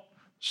bomb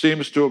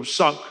seems to have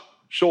sunk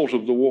short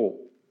of the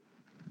wall.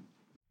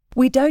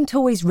 We don't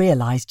always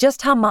realise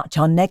just how much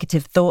our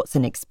negative thoughts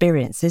and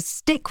experiences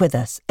stick with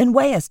us and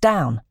weigh us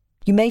down.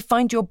 You may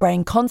find your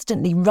brain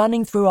constantly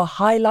running through a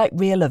highlight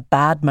reel of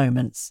bad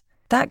moments.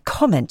 That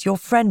comment your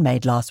friend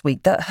made last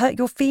week that hurt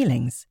your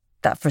feelings.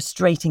 That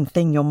frustrating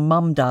thing your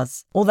mum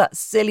does. Or that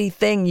silly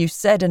thing you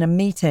said in a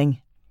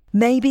meeting.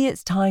 Maybe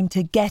it's time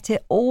to get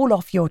it all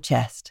off your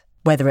chest.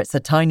 Whether it's a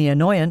tiny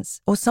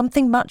annoyance or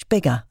something much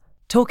bigger,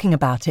 talking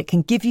about it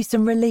can give you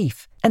some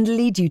relief and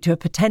lead you to a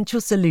potential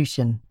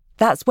solution.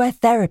 That's where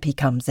therapy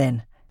comes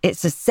in.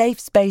 It's a safe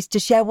space to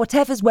share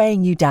whatever's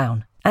weighing you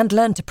down and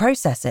learn to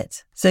process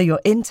it, so your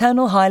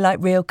internal highlight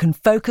reel can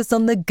focus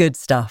on the good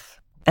stuff.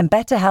 And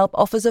BetterHelp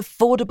offers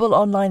affordable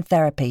online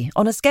therapy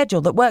on a schedule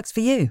that works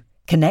for you.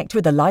 Connect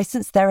with a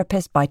licensed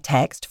therapist by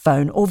text,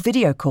 phone, or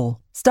video call.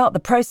 Start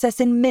the process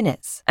in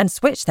minutes and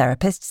switch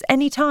therapists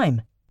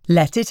anytime.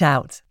 Let it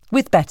out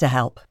with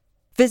BetterHelp.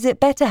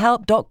 Visit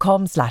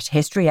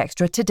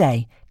betterhelp.com/historyextra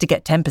today to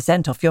get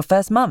 10% off your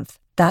first month.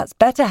 That's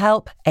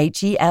BetterHelp,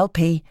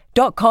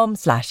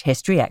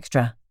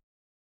 HELP.com/historyextra.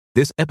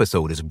 This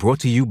episode is brought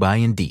to you by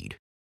Indeed.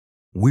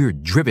 We're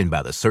driven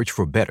by the search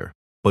for better,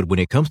 but when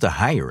it comes to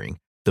hiring,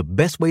 the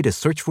best way to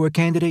search for a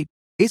candidate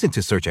isn't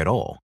to search at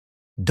all.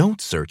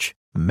 Don't search,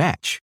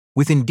 match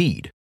with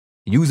Indeed.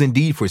 Use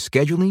Indeed for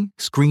scheduling,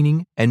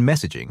 screening, and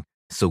messaging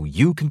so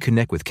you can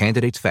connect with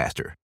candidates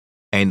faster.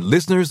 And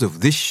listeners of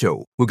this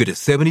show will get a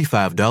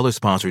 $75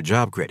 sponsored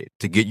job credit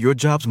to get your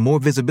jobs more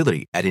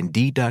visibility at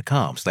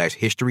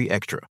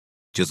Indeed.com/historyextra.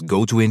 Just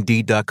go to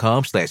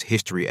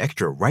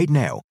Indeed.com/historyextra right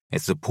now and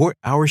support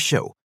our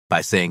show by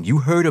saying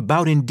you heard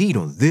about Indeed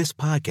on this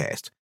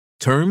podcast.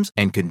 Terms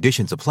and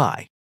conditions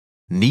apply.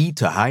 Need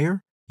to hire?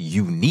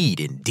 You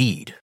need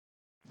Indeed.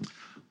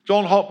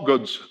 John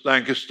Hopgood's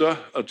Lancaster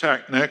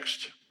attacked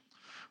next.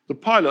 The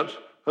pilot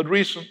had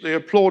recently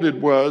applauded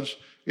words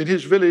in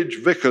his village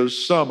vicar's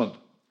sermon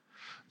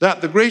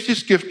that the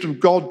greatest gift of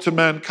God to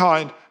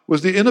mankind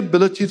was the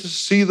inability to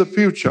see the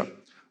future,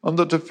 and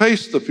that to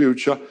face the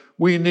future,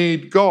 we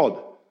need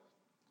God.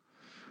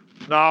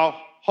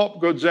 Now,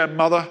 Hopgood's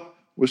mother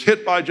was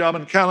hit by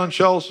German cannon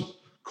shells,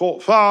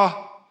 caught fire,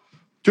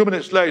 2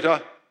 minutes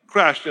later,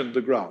 crashed into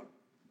the ground.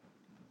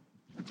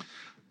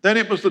 Then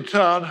it was the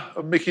turn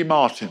of Mickey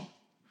Martin,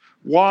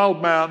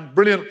 wild man,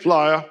 brilliant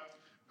flyer,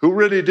 who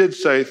really did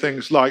say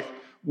things like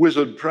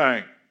wizard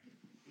praying.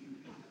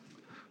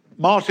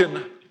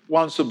 Martin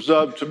once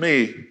observed to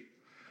me,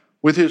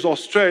 with his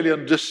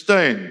Australian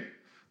disdain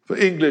for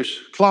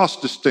English class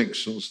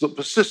distinctions that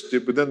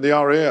persisted within the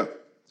RAF,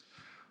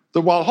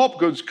 that while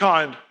Hopgood's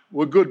kind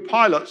were good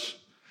pilots,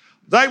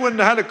 they wouldn't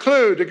have had a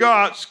clue to go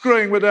out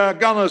screwing with their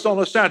gunners on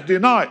a Saturday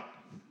night.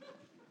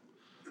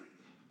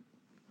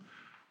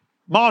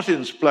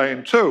 Martin's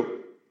plane,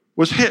 too,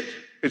 was hit,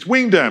 its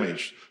wing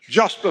damaged,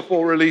 just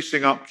before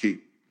releasing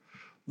upkeep.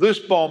 This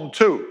bomb,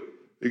 too,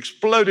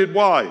 exploded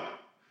wide,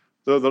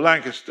 though the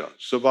Lancaster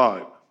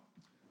survived.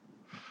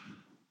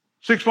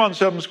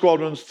 617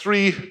 Squadron's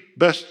 3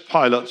 best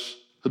pilots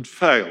had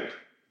failed.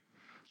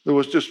 There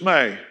was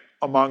dismay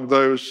among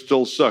those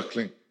still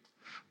circling.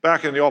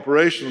 Back in the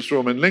operations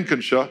room in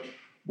Lincolnshire,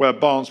 where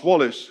Barnes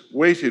Wallis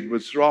waited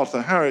with Sir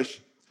Arthur Harris,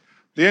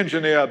 the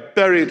engineer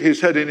buried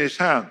his head in his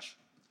hands.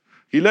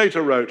 He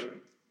later wrote,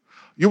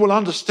 "You will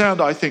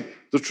understand, I think,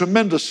 the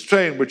tremendous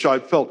strain which I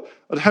felt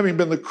at having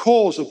been the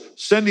cause of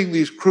sending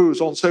these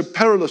crews on so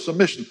perilous a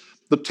mission.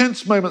 The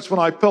tense moments when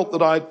I felt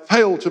that I had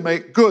failed to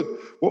make good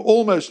were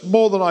almost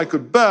more than I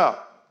could bear."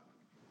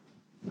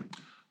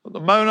 At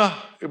the Mona,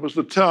 it was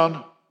the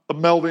turn of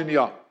Melvin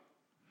Young.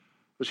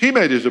 As he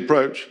made his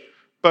approach,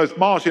 both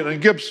Martin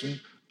and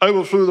Gibson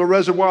overflew the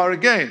reservoir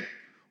again,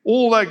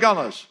 all their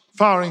gunners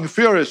firing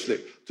furiously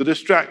to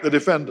distract the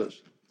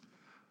defenders.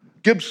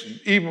 Gibson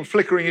even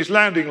flickering his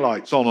landing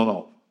lights on and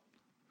off.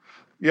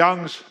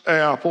 Young's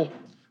A-apple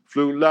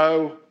flew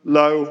low,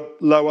 low,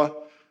 lower,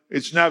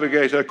 its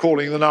navigator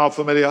calling the now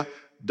familiar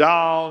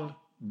down,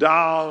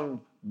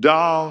 down,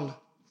 down,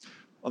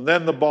 and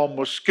then the bomb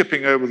was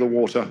skipping over the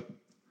water.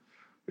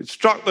 It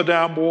struck the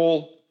dam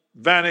wall,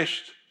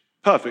 vanished,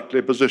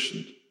 perfectly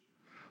positioned.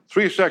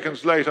 3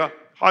 seconds later,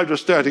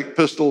 hydrostatic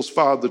pistols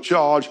fired the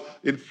charge,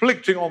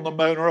 inflicting on the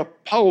Mona a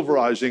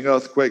pulverizing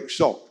earthquake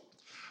shock.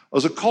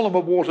 As a column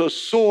of water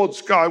soared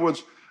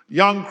skywards,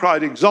 Young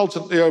cried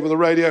exultantly over the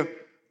radio,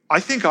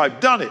 "I think I've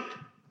done it."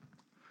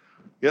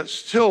 Yet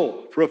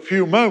still, for a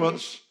few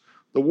moments,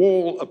 the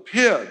wall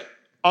appeared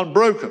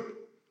unbroken.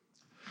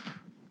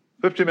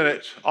 50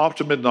 minutes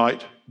after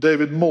midnight,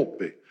 David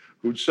Maltby,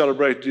 who'd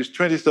celebrated his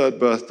 23rd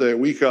birthday a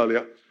week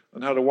earlier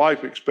and had a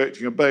wife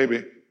expecting a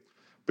baby,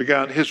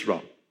 began his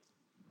run.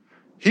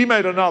 He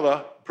made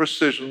another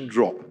precision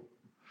drop.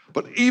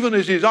 But even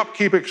as his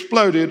upkeep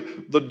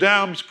exploded, the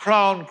dam's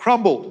crown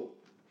crumbled.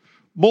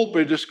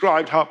 Maltby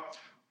described how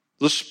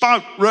the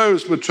spout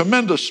rose with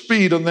tremendous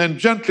speed and then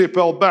gently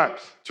fell back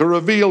to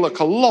reveal a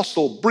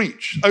colossal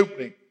breach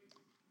opening.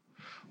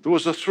 There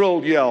was a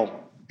thrilled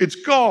yell, "It's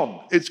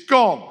gone, it's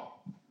gone."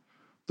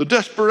 The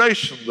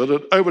desperation that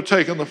had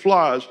overtaken the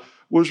flyers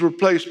was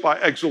replaced by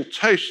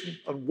exultation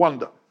and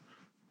wonder.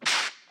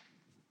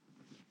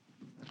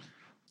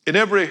 In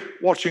every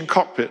watching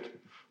cockpit,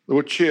 there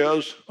were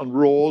cheers and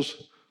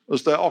roars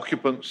as their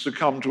occupants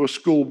succumbed to a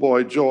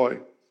schoolboy joy.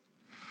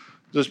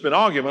 There's been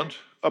argument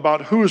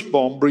about whose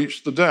bomb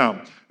breached the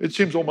dam. It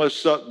seems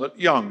almost certain that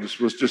Young's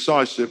was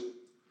decisive.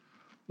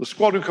 The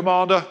squadron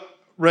commander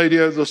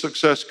radioed the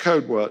success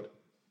code word.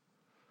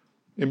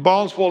 In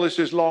Barnes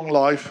Wallis's long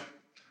life,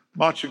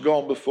 much had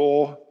gone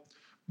before,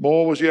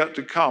 more was yet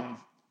to come.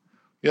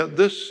 Yet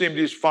this seemed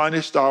his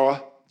finest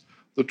hour,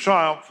 the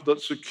triumph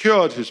that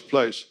secured his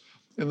place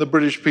in the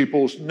British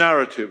people's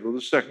narrative of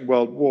the Second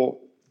World War.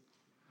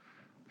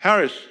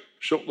 Harris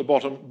shook the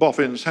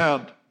boffin's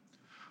hand.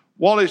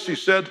 Wallis, he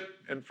said,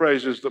 in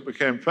phrases that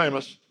became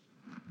famous,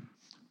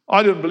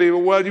 "I didn't believe a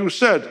word you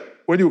said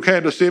when you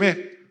came to see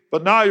me,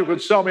 but now you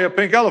could sell me a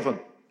pink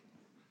elephant."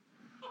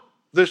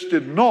 This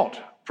did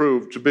not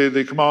prove to be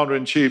the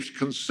Commander-in-Chief's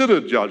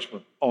considered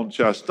judgment on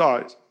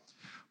Chastised,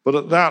 but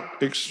at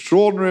that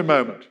extraordinary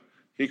moment,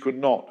 he could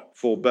not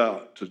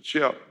forbear to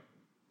cheer.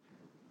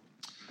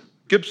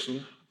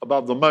 Gibson,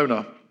 above the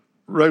Mona,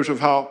 wrote of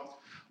how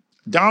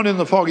down in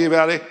the foggy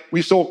valley,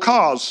 we saw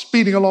cars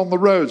speeding along the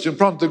roads in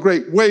front of the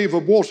great wave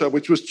of water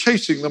which was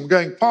chasing them,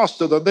 going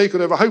faster than they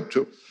could ever hope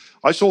to.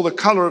 I saw the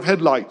color of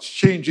headlights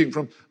changing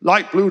from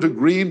light blue to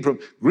green, from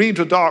green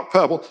to dark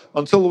purple,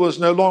 until there was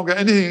no longer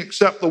anything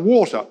except the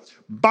water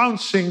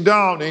bouncing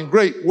down in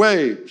great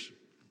waves.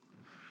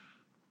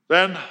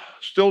 Then,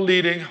 still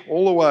leading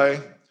all the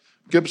way,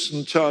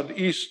 Gibson turned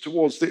east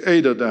towards the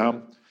Ada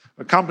Dam,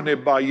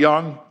 accompanied by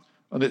Young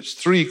and its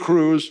 3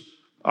 crews,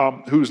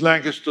 whose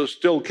Lancasters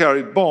still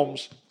carried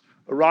bombs,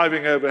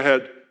 arriving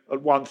overhead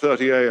at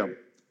 1:30 a.m.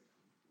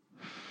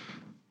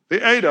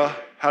 The Ada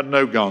had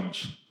no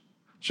guns.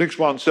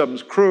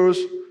 617's crews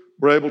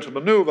were able to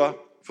maneuver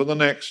for the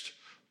next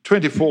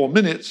 24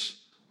 minutes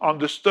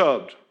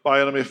undisturbed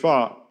by enemy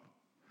fire.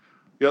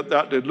 Yet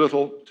that did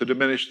little to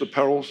diminish the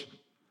perils.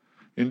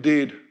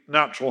 Indeed,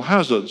 natural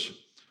hazards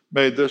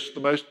made this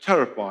the most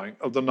terrifying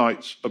of the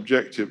night's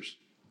objectives.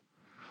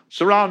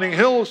 Surrounding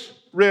hills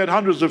reared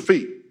hundreds of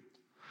feet.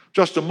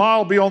 Just a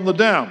mile beyond the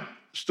dam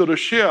stood a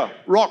sheer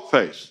rock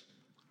face.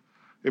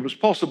 It was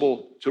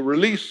possible to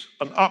release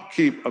and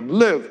upkeep and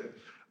live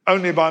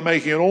only by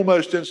making an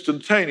almost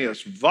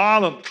instantaneous,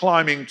 violent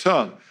climbing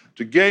turn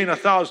to gain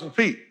 1,000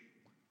 feet.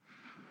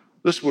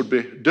 This would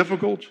be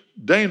difficult,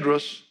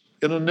 dangerous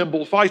in a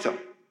nimble fighter.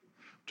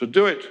 To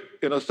do it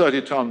in a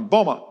 30-ton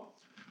bomber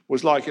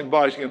was like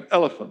inviting an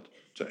elephant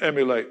to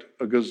emulate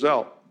a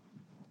gazelle.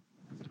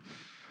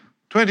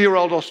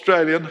 20-year-old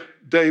Australian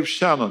Dave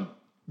Shannon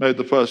made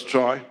the first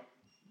try.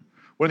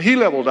 When he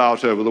leveled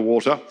out over the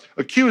water,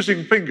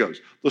 accusing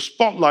fingers, the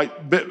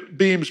spotlight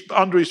beams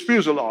under his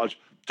fuselage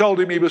told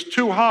him he was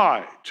too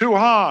high, too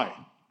high.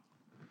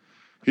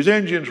 His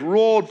engines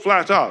roared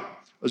flat out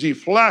as he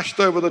flashed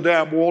over the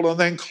dam wall and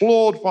then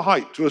clawed for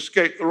height to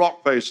escape the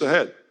rock face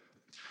ahead.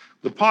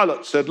 The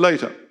pilot said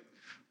later,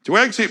 "To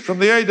exit from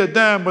the Ada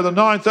Dam with a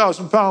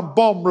 9,000-pound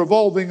bomb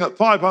revolving at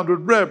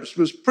 500 revs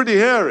was pretty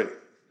hairy."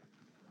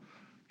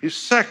 His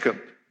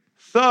second,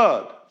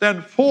 third,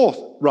 then fourth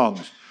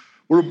runs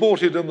were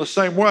aborted in the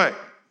same way.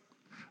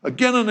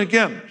 Again and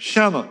again,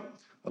 Shannon,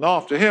 and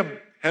after him,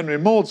 Henry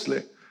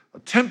Maudsley,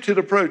 attempted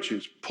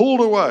approaches, pulled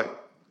away.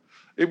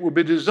 It would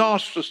be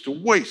disastrous to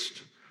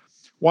waste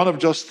one of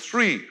just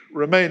 3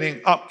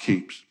 remaining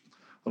upkeeps.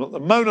 And at the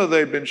Mona,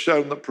 they'd been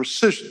shown that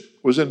precision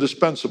was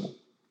indispensable.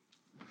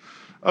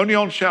 Only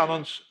on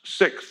Shannon's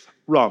 6th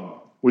run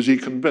was he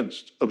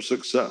convinced of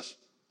success.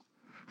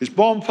 His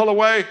bomb fell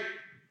away,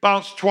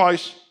 bounced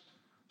twice,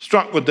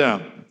 struck the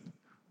dam.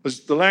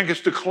 As the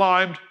Lancaster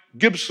climbed,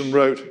 Gibson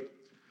wrote,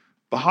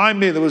 "Behind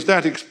me there was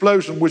that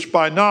explosion which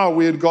by now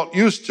we had got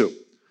used to,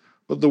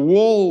 but the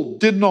wall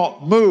did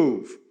not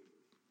move."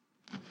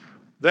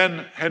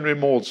 Then Henry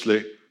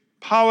Maudsley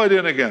powered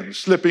in again,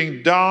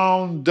 slipping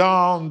down,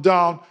 down,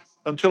 down,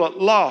 until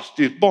at last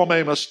his bomb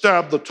aimer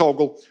stabbed the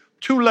toggle,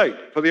 too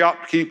late for the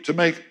upkeep to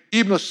make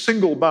even a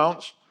single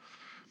bounce.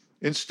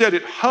 Instead,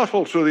 it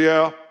hurtled through the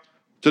air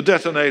to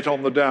detonate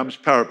on the dam's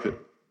parapet.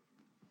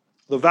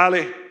 The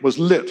valley was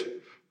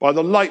lit by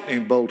the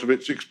lightning bolt of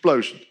its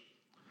explosion.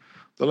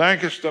 The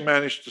Lancaster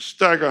managed to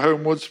stagger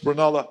homewards for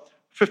another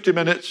 50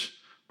 minutes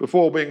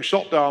before being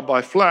shot down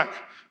by flak,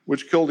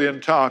 which killed the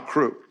entire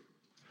crew.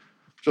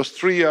 Just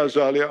 3 years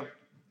earlier,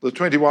 the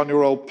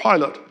 21-year-old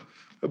pilot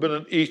had been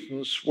an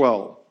Eton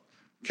swell,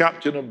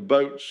 captain of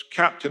boats,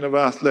 captain of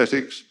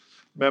athletics,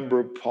 member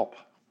of POP.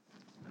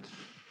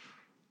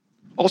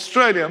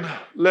 Australian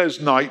Les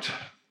Knight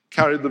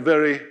carried the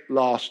very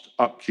last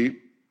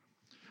upkeep.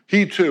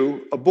 He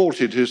too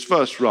aborted his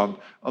first run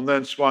and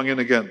then swung in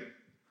again.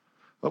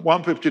 At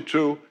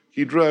 1:52,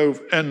 he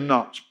drove end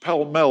nuts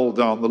pell-mell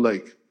down the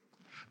lake.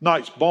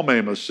 Knight's bomb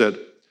aimer said,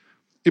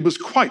 "It was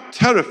quite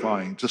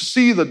terrifying to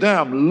see the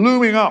dam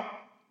looming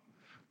up,"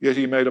 yet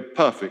he made a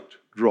perfect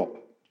drop.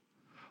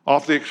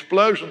 After the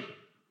explosion,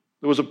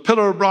 there was a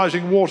pillar of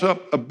rising water,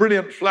 a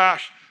brilliant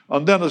flash,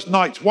 and then as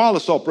Knight's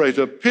wireless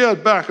operator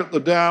peered back at the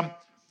dam,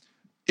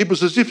 it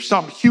was as if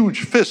some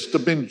huge fist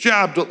had been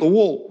jabbed at the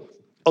wall.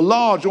 A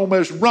large,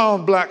 almost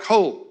round black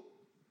hole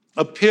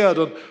appeared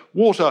and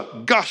water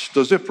gushed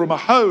as if from a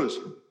hose.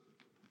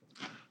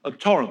 A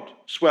torrent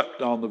swept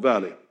down the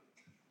valley.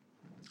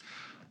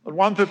 At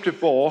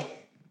 1:54,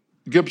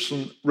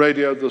 Gibson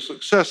radioed the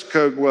success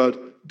code word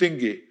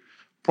dinghy,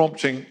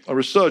 prompting a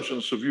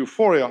resurgence of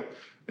euphoria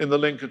in the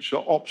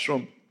Lincolnshire ops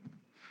room.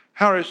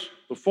 Harris,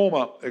 the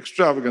former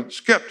extravagant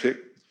skeptic,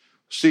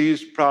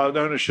 seized proud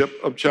ownership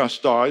of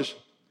Chastise.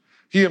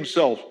 He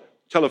himself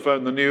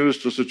telephoned the news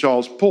to Sir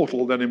Charles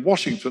Portal, then in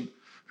Washington,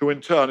 who in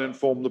turn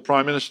informed the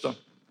Prime Minister.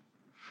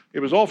 It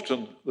was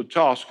often the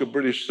task of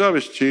British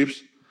service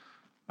chiefs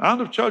and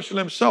of Churchill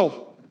himself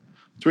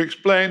to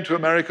explain to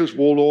America's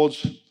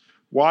warlords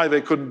why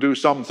they couldn't do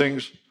some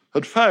things,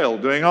 had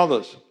failed doing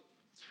others.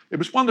 It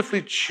was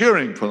wonderfully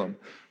cheering for them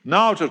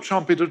now to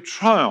trumpet a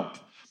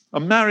triumph, a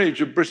marriage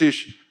of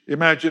British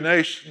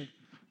imagination,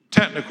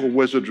 technical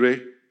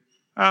wizardry,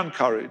 and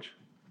courage.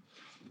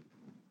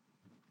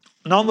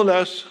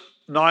 Nonetheless,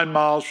 9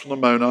 miles from the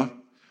Mona,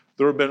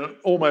 there had been an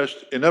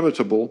almost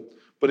inevitable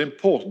but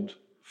important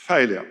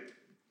failure.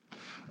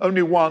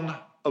 Only one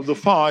of the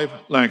 5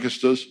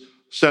 Lancasters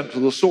sent to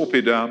the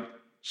Sorpy Dam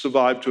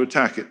survived to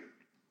attack it.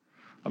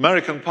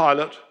 American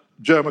pilot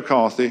Joe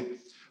McCarthy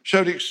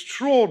showed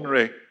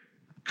extraordinary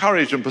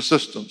courage and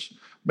persistence,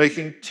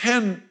 making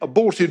 10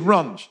 aborted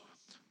runs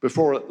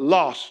before at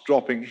last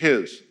dropping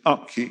his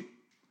upkeep.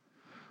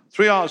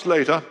 3 hours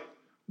later,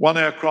 one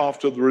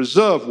aircraft of the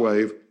reserve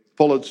wave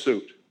followed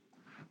suit.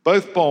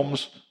 Both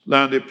bombs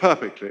landed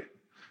perfectly,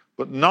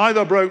 but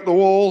neither broke the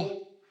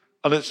wall,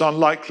 and it's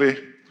unlikely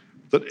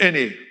that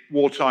any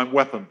wartime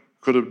weapon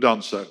could have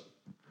done so.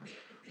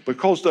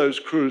 Because those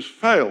crews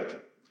failed,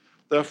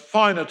 their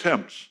fine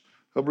attempts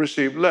have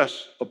received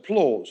less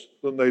applause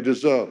than they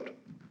deserved.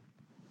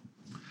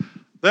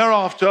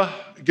 Thereafter,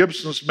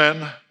 Gibson's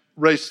men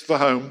raced for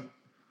home,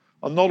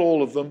 and not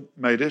all of them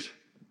made it.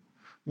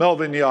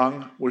 Melvin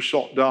Young was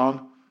shot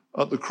down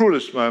at the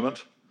cruelest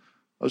moment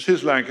as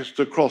his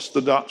Lancaster crossed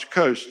the Dutch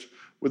coast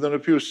within a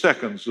few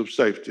seconds of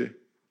safety.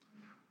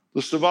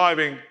 The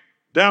surviving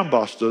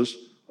dambusters,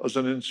 as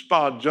an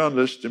inspired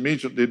journalist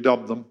immediately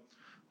dubbed them,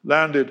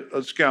 landed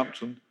at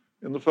Scampton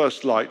in the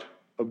first light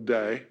of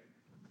day.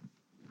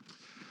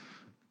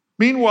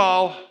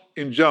 Meanwhile,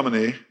 in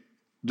Germany,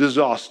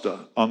 disaster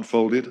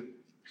unfolded.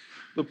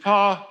 The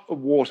power of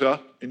water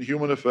in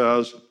human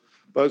affairs,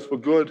 both for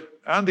good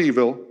and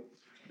evil,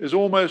 is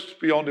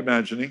almost beyond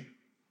imagining.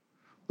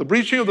 The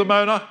breaching of the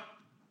Mona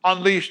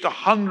unleashed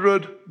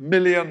 100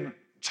 million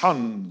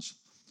tons,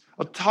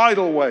 a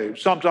tidal wave,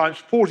 sometimes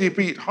 40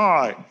 feet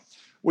high,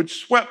 which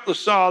swept the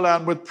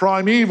Saarland with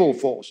primeval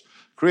force,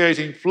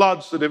 creating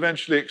floods that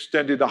eventually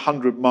extended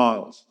 100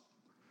 miles.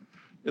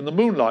 In the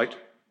moonlight,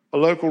 a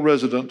local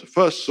resident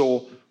first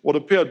saw what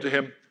appeared to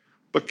him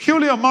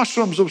peculiar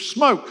mushrooms of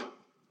smoke,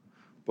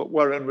 but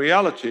were in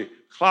reality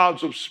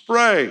clouds of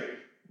spray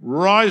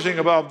rising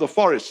above the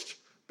forest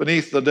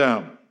beneath the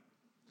dam.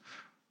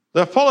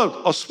 There followed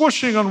a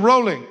swooshing and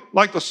rolling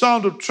like the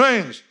sound of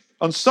trains,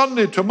 and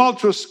suddenly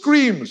tumultuous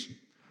screams,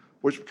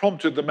 which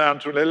prompted the man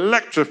to an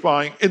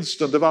electrifying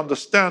instant of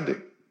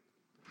understanding.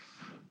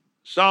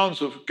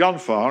 Sounds of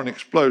gunfire and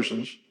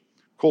explosions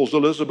caused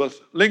Elizabeth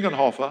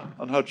Lingenhofer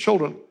and her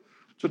children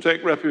to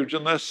take refuge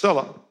in their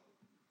cellar.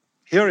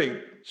 Hearing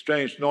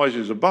strange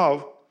noises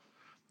above,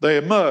 they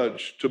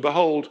emerged to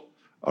behold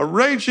a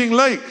raging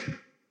lake.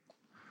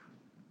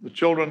 The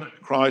children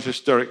cried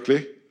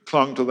hysterically,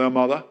 clung to their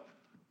mother.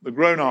 The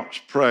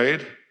grown-ups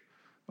prayed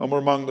and were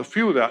among the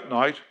few that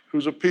night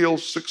whose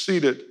appeals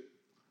succeeded.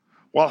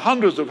 While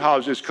hundreds of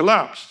houses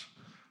collapsed,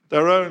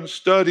 their own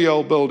sturdy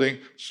old building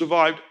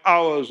survived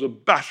hours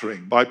of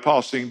battering by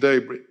passing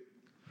debris.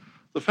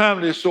 The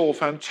family saw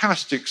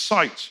fantastic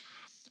sights,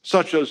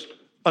 such as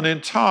an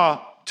entire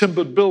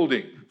timbered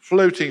building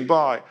floating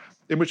by,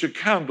 in which a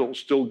candle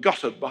still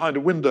guttered behind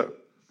a window,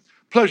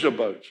 pleasure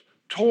boats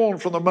torn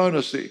from the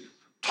Mona Sea,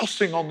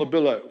 tossing on the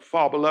billow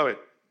far below it.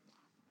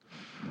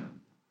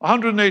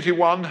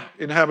 181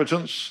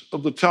 inhabitants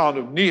of the town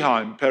of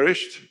Nieheim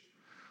perished,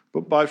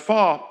 but by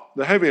far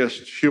the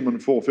heaviest human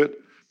forfeit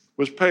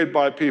was paid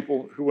by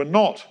people who were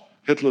not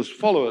Hitler's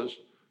followers,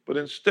 but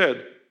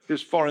instead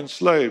his foreign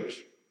slaves.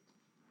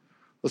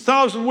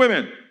 1,000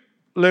 women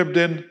lived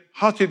in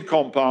hutted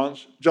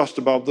compounds just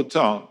above the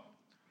town.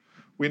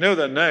 We know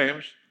their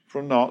names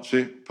from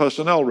Nazi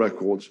personnel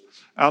records: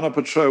 Anna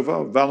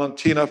Petrova,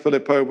 Valentina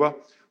Filipova,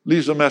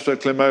 Lizaveta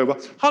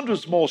Klimova,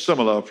 hundreds more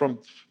similar from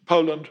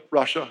Poland,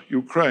 Russia,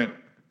 Ukraine.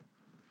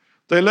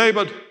 They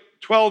labored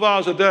 12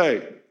 hours a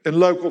day in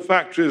local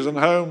factories and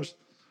homes,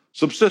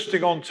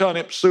 subsisting on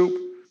turnip soup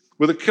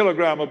with a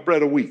kilogram of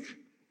bread a week.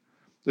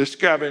 They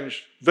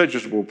scavenged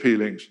vegetable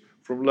peelings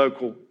from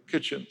local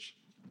kitchens.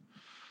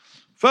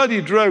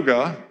 Ferdi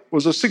Droger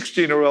was a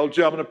 16-year-old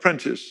German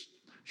apprentice.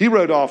 He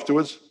wrote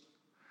afterwards,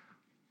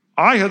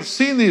 "I had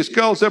seen these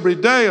girls every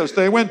day as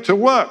they went to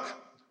work,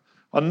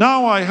 and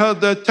now I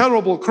heard their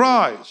terrible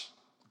cries."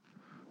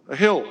 A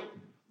hill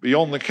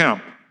beyond the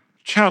camp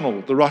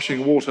channeled the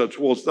rushing water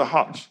towards the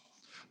huts.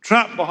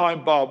 Trapped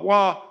behind barbed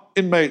wire,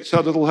 inmates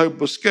had little hope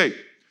of escape.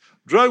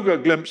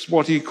 Droger glimpsed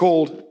what he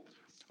called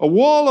a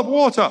wall of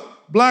water,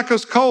 black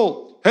as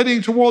coal,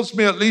 heading towards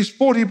me at least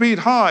 40 feet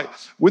high.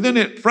 Within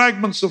it,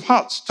 fragments of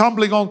huts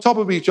tumbling on top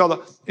of each other,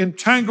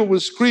 entangled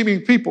with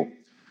screaming people.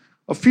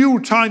 A few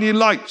tiny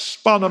lights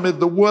spun amid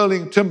the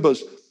whirling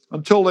timbers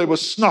until they were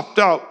snuffed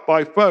out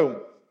by foam.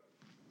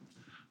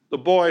 the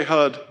boy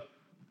heard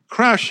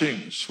crashing,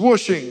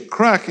 swooshing,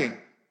 cracking,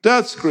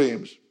 death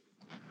screams.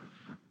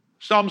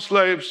 Some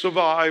slaves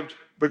survived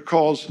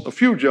because a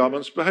few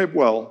Germans behaved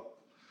well,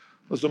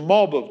 as a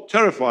mob of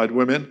terrified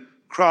women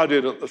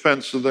crowded at the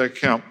fence of their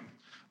camp.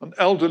 An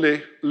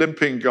elderly,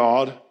 limping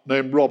guard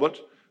named Robert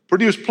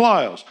produced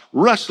pliers,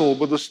 wrestled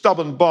with the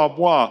stubborn barbed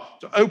wire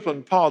to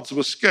open paths of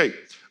escape,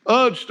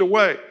 urged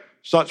away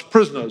such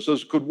prisoners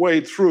as could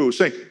wade through,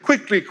 saying,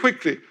 "Quickly,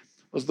 quickly,"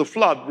 as the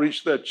flood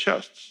reached their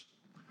chests.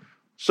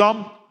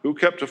 Some who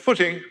kept a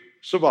footing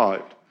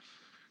survived.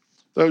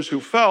 Those who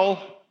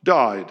fell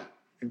died,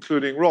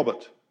 including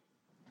Robert.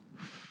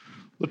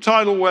 The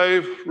tidal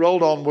wave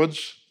rolled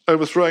onwards,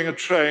 overthrowing a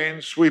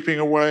train, sweeping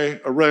away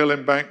a rail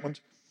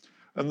embankment.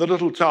 In the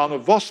little town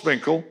of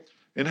Voswinkel,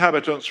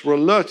 inhabitants were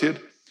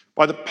alerted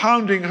by the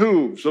pounding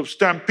hooves of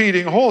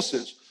stampeding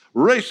horses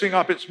racing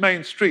up its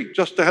main street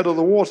just ahead of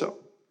the water.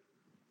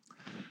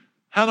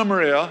 Hannah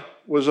Maria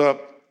was a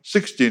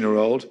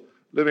 16-year-old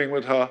living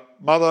with her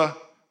mother,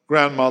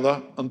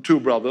 grandmother, and two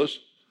brothers.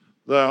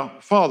 Their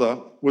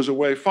father was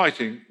away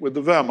fighting with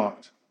the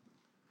Wehrmacht.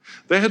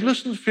 They had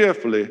listened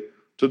fearfully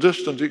to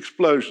distant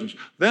explosions,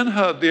 then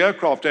heard the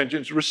aircraft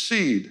engines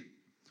recede.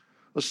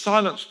 As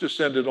silence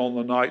descended on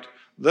the night,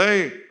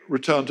 they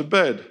returned to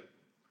bed.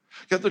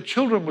 Yet the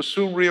children were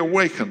soon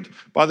reawakened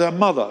by their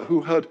mother,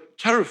 who heard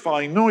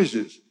terrifying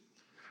noises.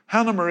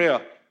 Hannah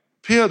Maria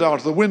peered out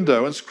of the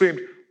window and screamed,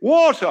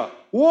 "Water!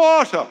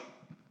 Water!"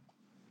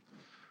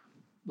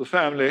 The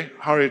family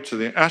hurried to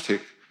the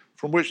attic,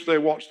 from which they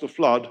watched the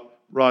flood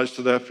rise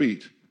to their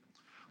feet.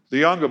 The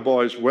younger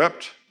boys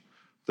wept.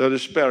 Their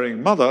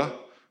despairing mother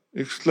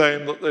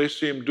exclaimed that they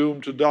seemed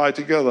doomed to die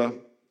together.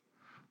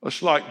 A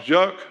slight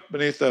jerk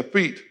beneath their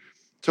feet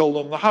told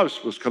them the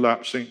house was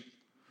collapsing.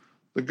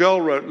 The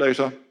girl wrote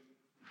later,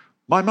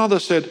 "My mother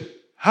said,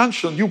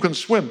 'Hanschen, you can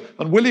swim,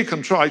 and Willie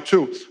can try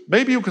too.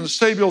 Maybe you can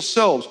save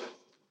yourselves.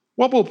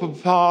 What will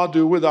Papa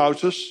do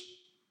without us?'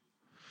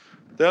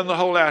 Then the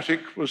whole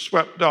attic was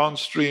swept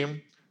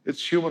downstream,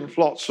 its human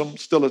flotsam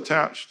still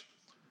attached.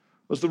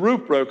 As the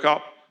roof broke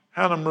up,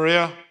 Hannah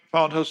Maria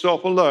found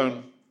herself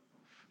alone.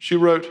 She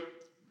wrote,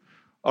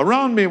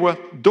 "Around me were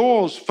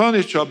doors,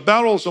 furniture,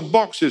 barrels, and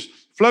boxes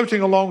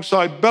floating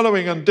alongside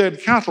bellowing and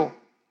dead cattle."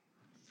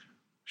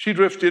 She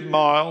drifted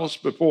miles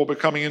before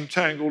becoming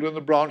entangled in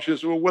the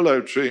branches of a willow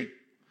tree.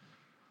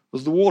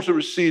 As the water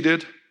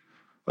receded,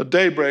 at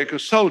daybreak, a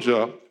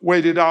soldier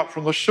waded out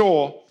from the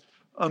shore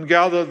and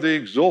gathered the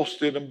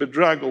exhausted and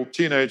bedraggled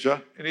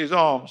teenager in his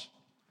arms.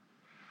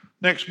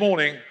 Next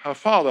morning, her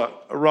father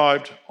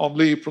arrived on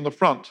leave from the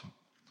front.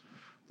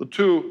 The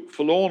two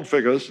forlorn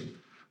figures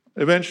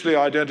eventually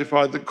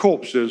identified the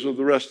corpses of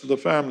the rest of the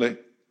family.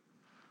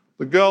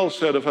 The girl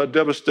said of her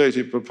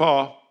devastated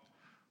papa,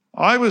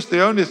 "I was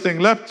the only thing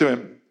left to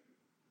him."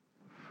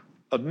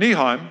 At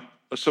Nieheim,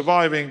 a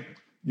surviving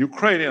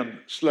Ukrainian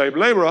slave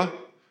laborer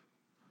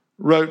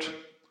wrote,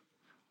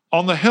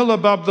 "On the hill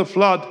above the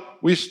flood,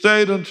 we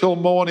stayed until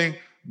morning,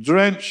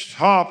 drenched,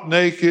 half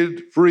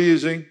naked,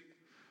 freezing.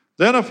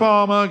 Then a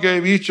farmer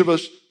gave each of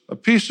us a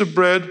piece of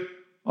bread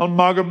and a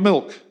mug of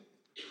milk,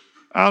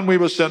 and we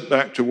were sent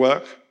back to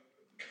work."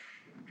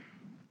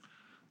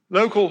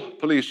 Local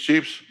police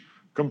chiefs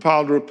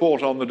compiled a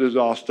report on the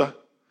disaster.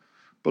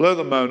 Below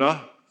the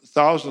Mona,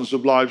 thousands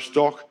of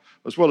livestock,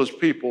 as well as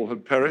people,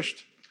 had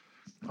perished.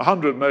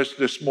 100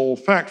 mostly small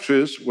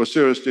factories were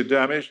seriously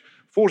damaged.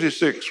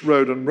 46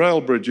 road and rail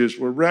bridges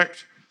were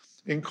wrecked.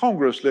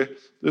 Incongruously,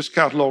 this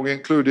catalogue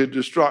included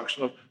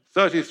destruction of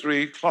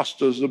 33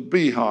 clusters of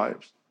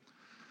beehives.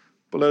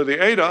 Below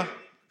the Ada,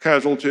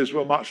 casualties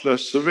were much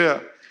less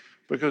severe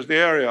because the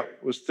area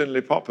was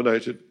thinly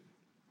populated.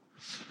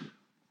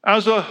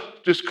 As a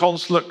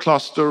disconsolate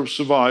cluster of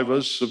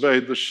survivors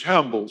surveyed the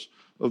shambles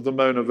of the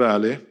Mona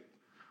Valley,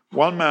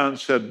 one man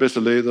said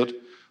bitterly that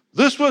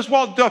this was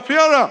what Der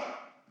Führer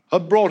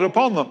had brought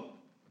upon them.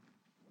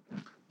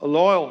 A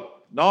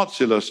loyal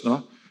Nazi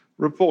listener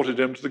reported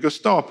him to the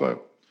Gestapo,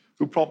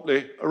 who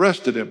promptly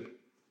arrested him.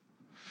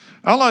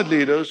 Allied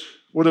leaders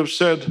would have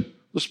said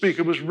the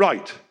speaker was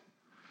right,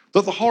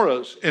 that the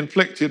horrors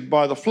inflicted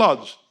by the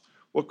floods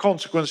were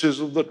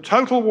consequences of the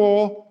total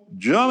war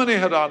Germany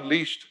had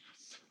unleashed,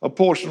 a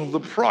portion of the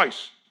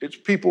price its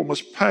people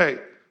must pay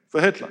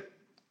for Hitler.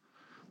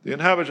 The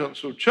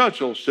inhabitants of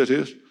Churchill's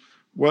cities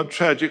were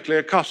tragically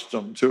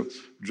accustomed to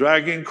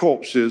dragging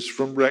corpses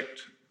from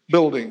wrecked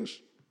buildings.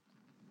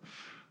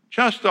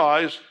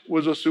 Chastise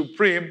was a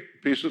supreme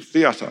piece of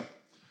theatre,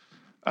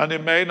 and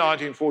in May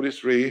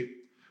 1943,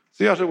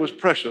 theatre was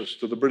precious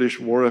to the British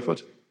war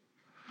effort.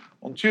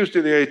 On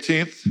Tuesday the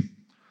 18th,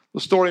 the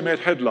story made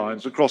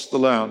headlines across the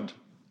land.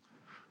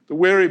 The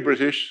weary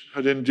British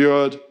had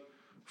endured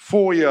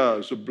 4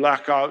 years of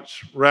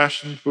blackouts,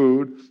 rationed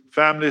food,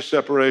 family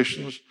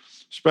separations,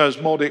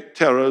 spasmodic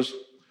terrors,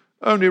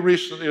 only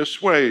recently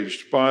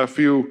assuaged by a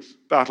few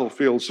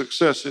battlefield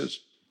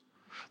successes.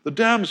 The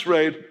Dams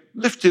raid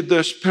lifted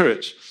their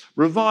spirits,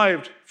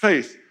 revived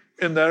faith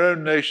in their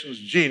own nation's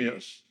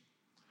genius.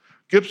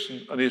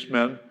 Gibson and his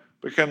men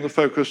became the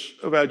focus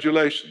of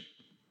adulation.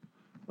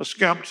 a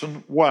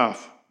Scampton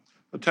waif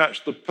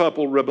attached the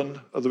purple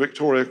ribbon of the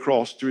Victoria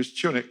Cross to his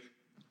tunic.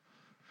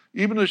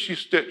 Even as she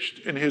stitched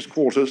in his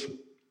quarters,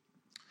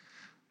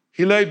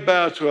 he laid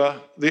bare to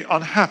her the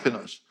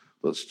unhappiness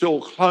that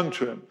still clung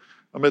to him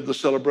amid the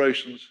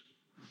celebrations.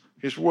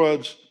 His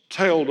words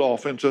tailed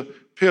off into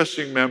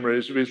piercing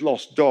memories of his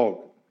lost dog.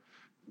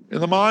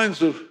 In the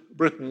minds of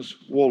Britain's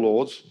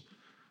warlords,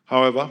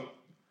 however,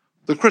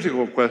 the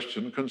critical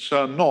question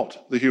concerned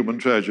not the human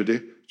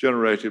tragedy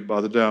generated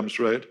by the Dams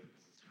raid,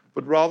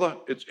 but rather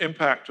its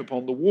impact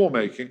upon the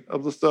war-making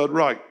of the Third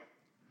Reich.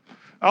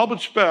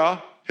 Albert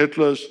Speer,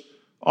 Hitler's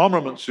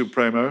armament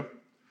supremo,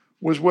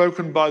 was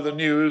woken by the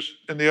news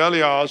in the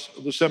early hours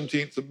of the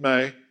 17th of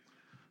May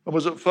and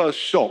was at first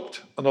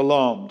shocked and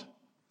alarmed.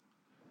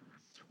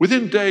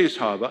 Within days,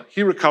 however,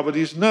 he recovered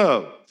his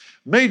nerve.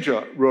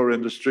 Major Ruhr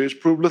Industries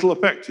proved little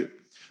effective.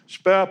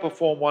 Speer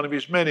performed one of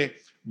his many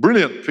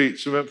brilliant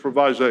feats of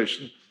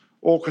improvisation,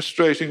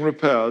 orchestrating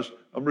repairs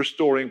and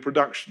restoring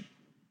production.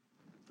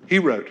 He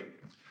wrote,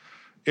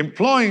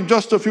 "Employing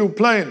just a few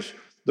planes,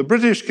 the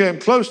British came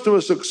close to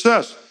a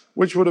success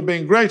which would have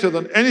been greater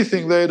than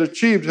anything they had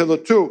achieved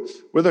hitherto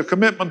with a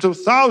commitment of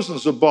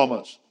thousands of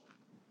bombers."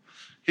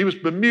 He was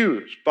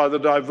bemused by the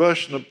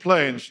diversion of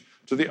planes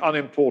to the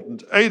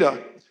unimportant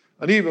Ada,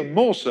 and even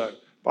more so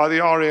by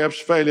the RAF's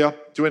failure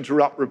to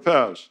interrupt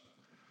repairs.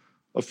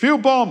 A few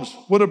bombs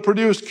would have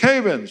produced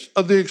cave-ins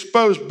at the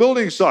exposed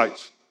building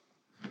sites.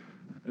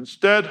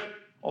 Instead,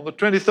 on the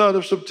 23rd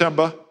of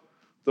September,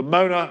 the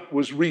Mona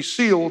was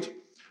resealed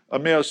a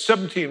mere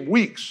 17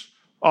 weeks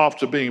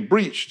after being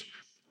breached,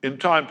 in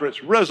time for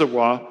its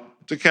reservoir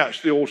to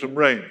catch the autumn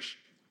rains.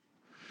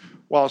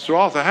 While Sir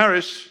Arthur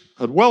Harris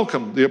had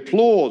welcomed the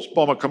applause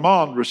Bomber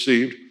Command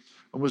received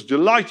and was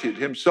delighted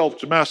himself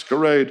to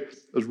masquerade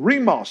as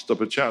ringmaster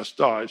for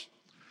Chastised,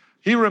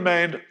 he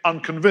remained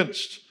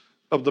unconvinced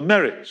of the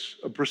merits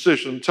of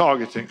precision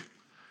targeting,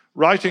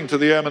 writing to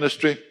the Air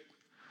Ministry,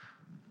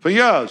 "For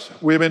years,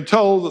 we have been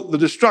told that the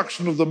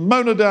destruction of the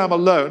Mona Dam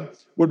alone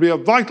would be a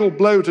vital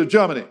blow to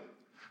Germany.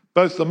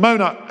 Both the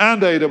Mona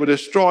and Ada were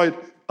destroyed,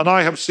 and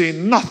I have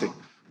seen nothing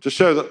to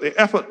show that the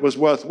effort was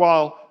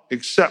worthwhile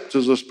except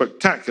as a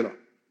spectacular."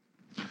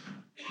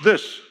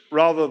 This,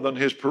 rather than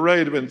his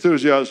parade of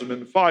enthusiasm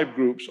in 5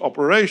 groups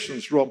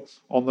operations room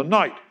on the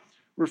night,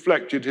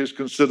 reflected his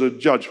considered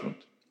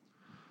judgment.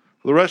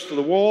 For the rest of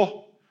the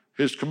war,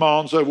 his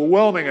command's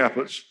overwhelming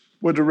efforts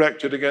were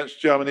directed against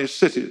Germany's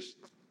cities.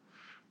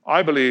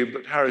 I believe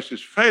that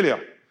Harris's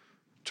failure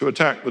to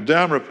attack the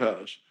dam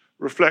repairs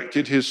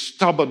reflected his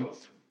stubborn,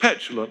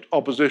 petulant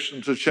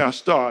opposition to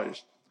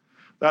Chastised.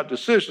 That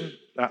decision,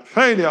 that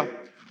failure,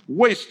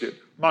 wasted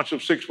much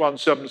of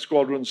 617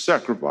 Squadron's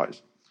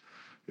sacrifice.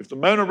 If the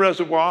Mona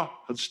Reservoir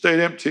had stayed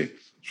empty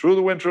through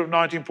the winter of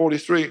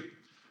 1943,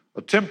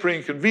 a temporary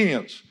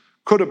inconvenience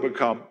could have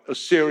become a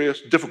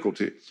serious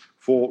difficulty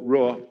for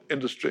Ruhr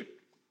industry.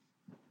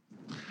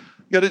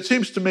 Yet it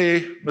seems to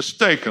me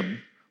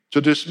mistaken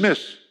to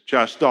dismiss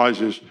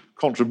Chastise's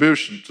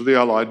contribution to the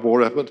Allied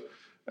war effort,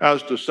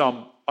 as do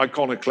some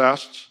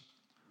iconoclasts.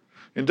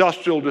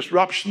 Industrial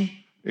disruption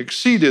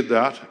exceeded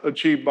that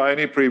achieved by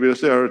any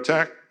previous air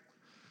attack.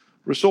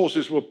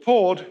 Resources were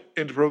poured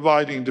into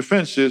providing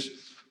defences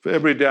for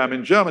every dam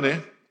in Germany,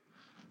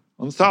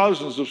 and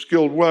thousands of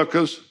skilled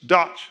workers,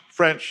 Dutch,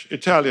 French,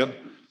 Italian,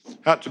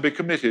 had to be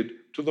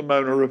committed to the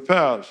Mona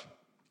repairs.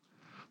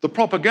 The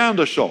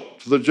propaganda shot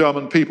to the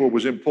German people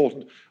was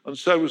important, and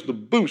so was the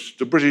boost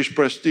to British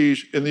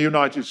prestige in the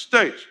United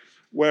States,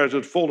 where it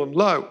had fallen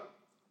low.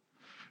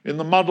 In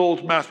the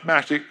muddled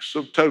mathematics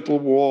of total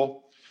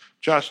war,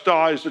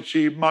 Chastised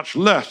achieved much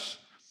less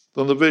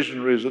than the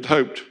visionaries had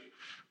hoped,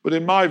 but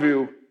in my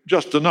view,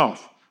 just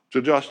enough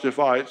to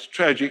justify its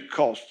tragic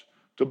cost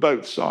to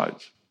both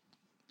sides.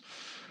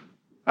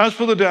 As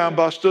for the dam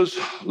busters,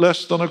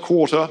 less than a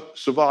quarter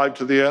survived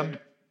to the end.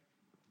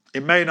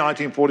 In May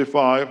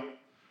 1945,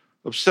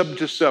 of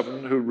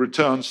 77 who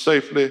returned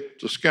safely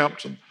to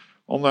Scampton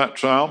on that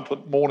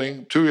triumphant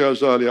morning 2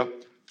 years earlier,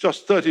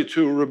 just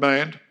 32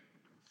 remained,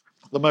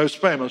 the most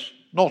famous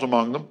not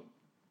among them.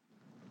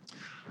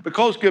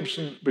 Because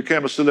Gibson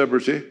became a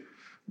celebrity,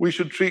 we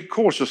should treat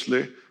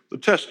cautiously the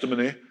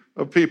testimony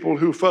of people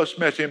who first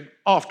met him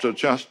after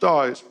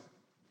Chastised.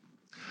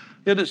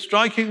 Yet it's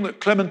striking that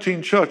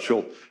Clementine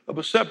Churchill, a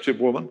perceptive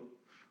woman,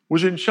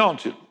 was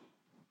enchanted.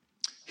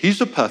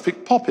 "He's a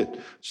perfect poppet,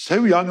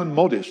 so young and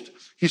modest.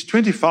 He's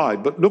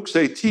 25 but looks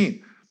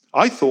 18.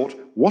 I thought,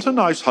 what a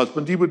nice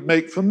husband he would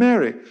make for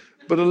Mary,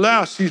 but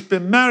alas, he's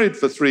been married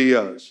for 3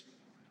 years."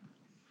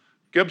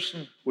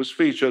 Gibson was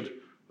featured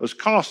as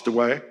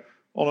Castaway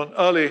on an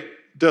early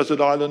Desert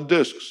Island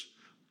Discs,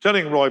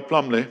 telling Roy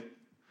Plumley,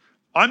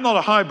 "I'm not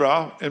a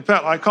highbrow. In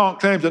fact, I can't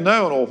claim to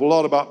know an awful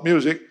lot about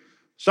music.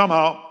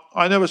 Somehow,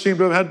 I never seem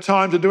to have had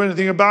time to do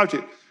anything about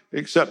it,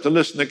 except to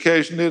listen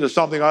occasionally to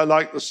something I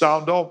like the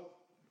sound of."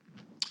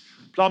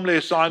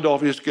 Plumley signed off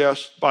his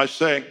guest by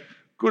saying,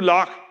 "Good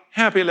luck,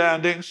 happy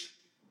landings."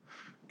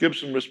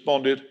 Gibson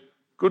responded,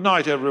 "Good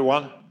night,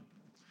 everyone."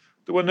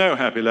 There were no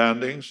happy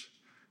landings.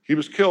 He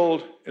was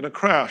killed in a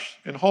crash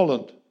in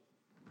Holland.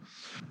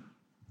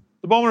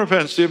 The bomber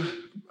offensive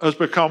has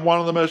become one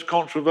of the most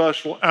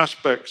controversial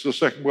aspects of the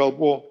Second World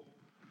War.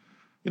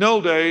 In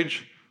old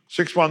age,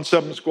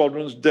 617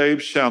 Squadron's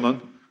Dave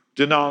Shannon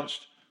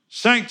denounced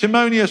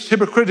sanctimonious,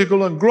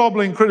 hypocritical and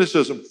grovelling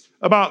criticism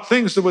about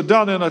things that were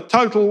done in a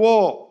total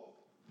war.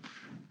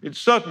 It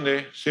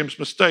certainly seems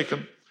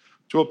mistaken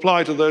to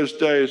apply to those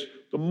days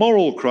the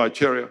moral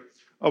criteria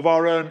of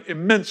our own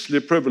immensely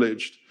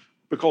privileged,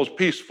 because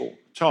peaceful,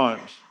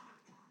 times.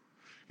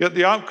 Yet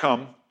the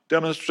outcome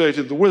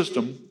demonstrated the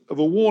wisdom of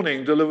a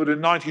warning delivered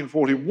in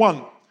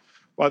 1941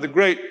 by the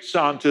great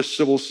scientist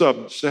civil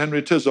servant, Sir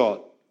Henry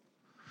Tizard.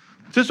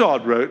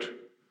 Tizard wrote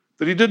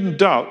that he didn't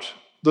doubt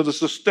that a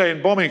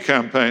sustained bombing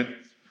campaign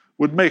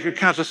would make a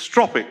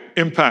catastrophic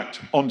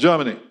impact on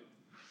Germany.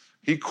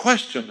 He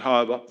questioned,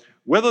 however,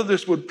 whether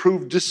this would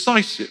prove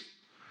decisive,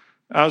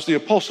 as the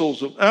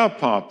apostles of air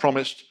power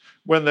promised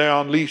when they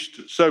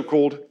unleashed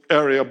so-called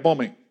area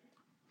bombing.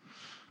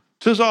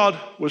 Tizard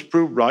was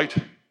proved right.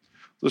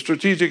 The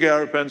strategic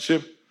air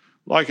offensive,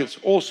 like its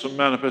awesome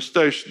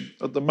manifestation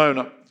at the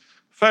Mona,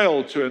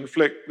 failed to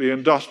inflict the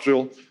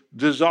industrial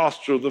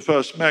disaster of the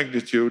first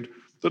magnitude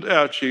that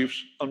air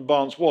chiefs and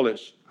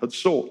Barnes-Wallis had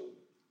sought.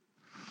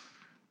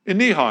 In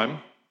Neheim,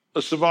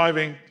 a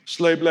surviving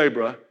slave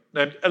laborer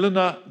named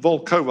Elena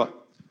Volkova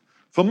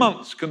for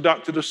months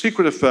conducted a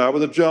secret affair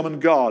with a German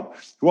guard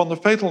who on the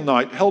fatal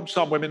night helped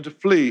some women to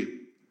flee.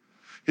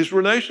 His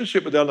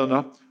relationship with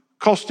Elena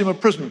cost him a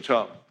prison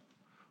term,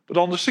 but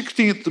on the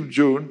 16th of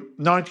June,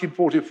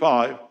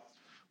 1945,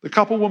 the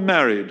couple were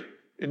married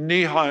in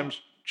Neheim's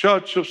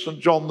Church of St.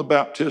 John the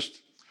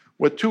Baptist,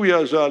 where 2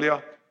 years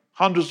earlier,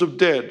 hundreds of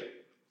dead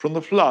from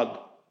the flood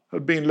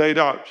had been laid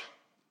out.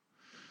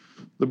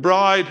 The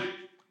bride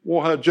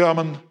wore her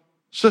German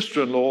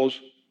sister-in-law's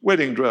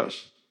wedding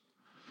dress.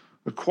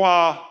 A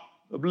choir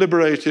of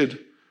liberated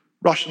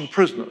Russian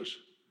prisoners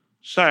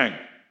sang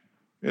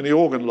in the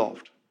organ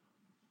loft.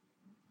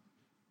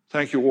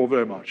 Thank you all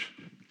very much.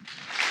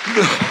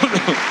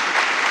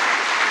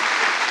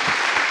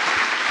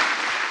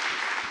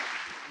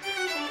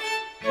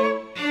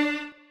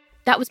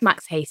 That was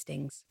Max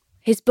Hastings.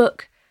 His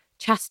book,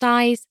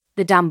 Chastise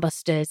the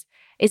Dambusters,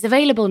 is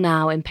available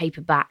now in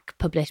paperback,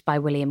 published by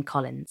William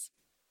Collins.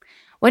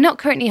 We're not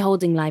currently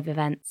holding live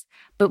events,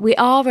 but we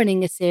are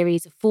running a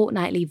series of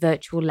fortnightly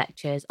virtual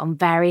lectures on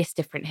various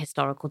different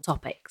historical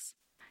topics.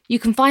 You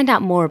can find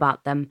out more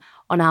about them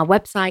on our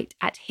website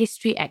at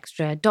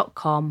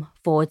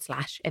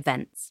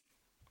historyextra.com/events.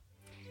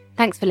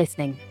 Thanks for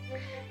listening.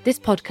 This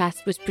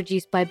podcast was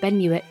produced by Ben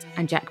Hewitt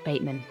and Jack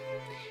Bateman.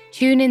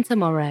 Tune in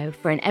tomorrow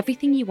for an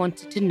Everything You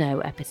Wanted to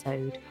Know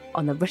episode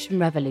on the Russian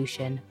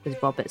Revolution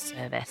with Robert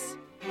Service.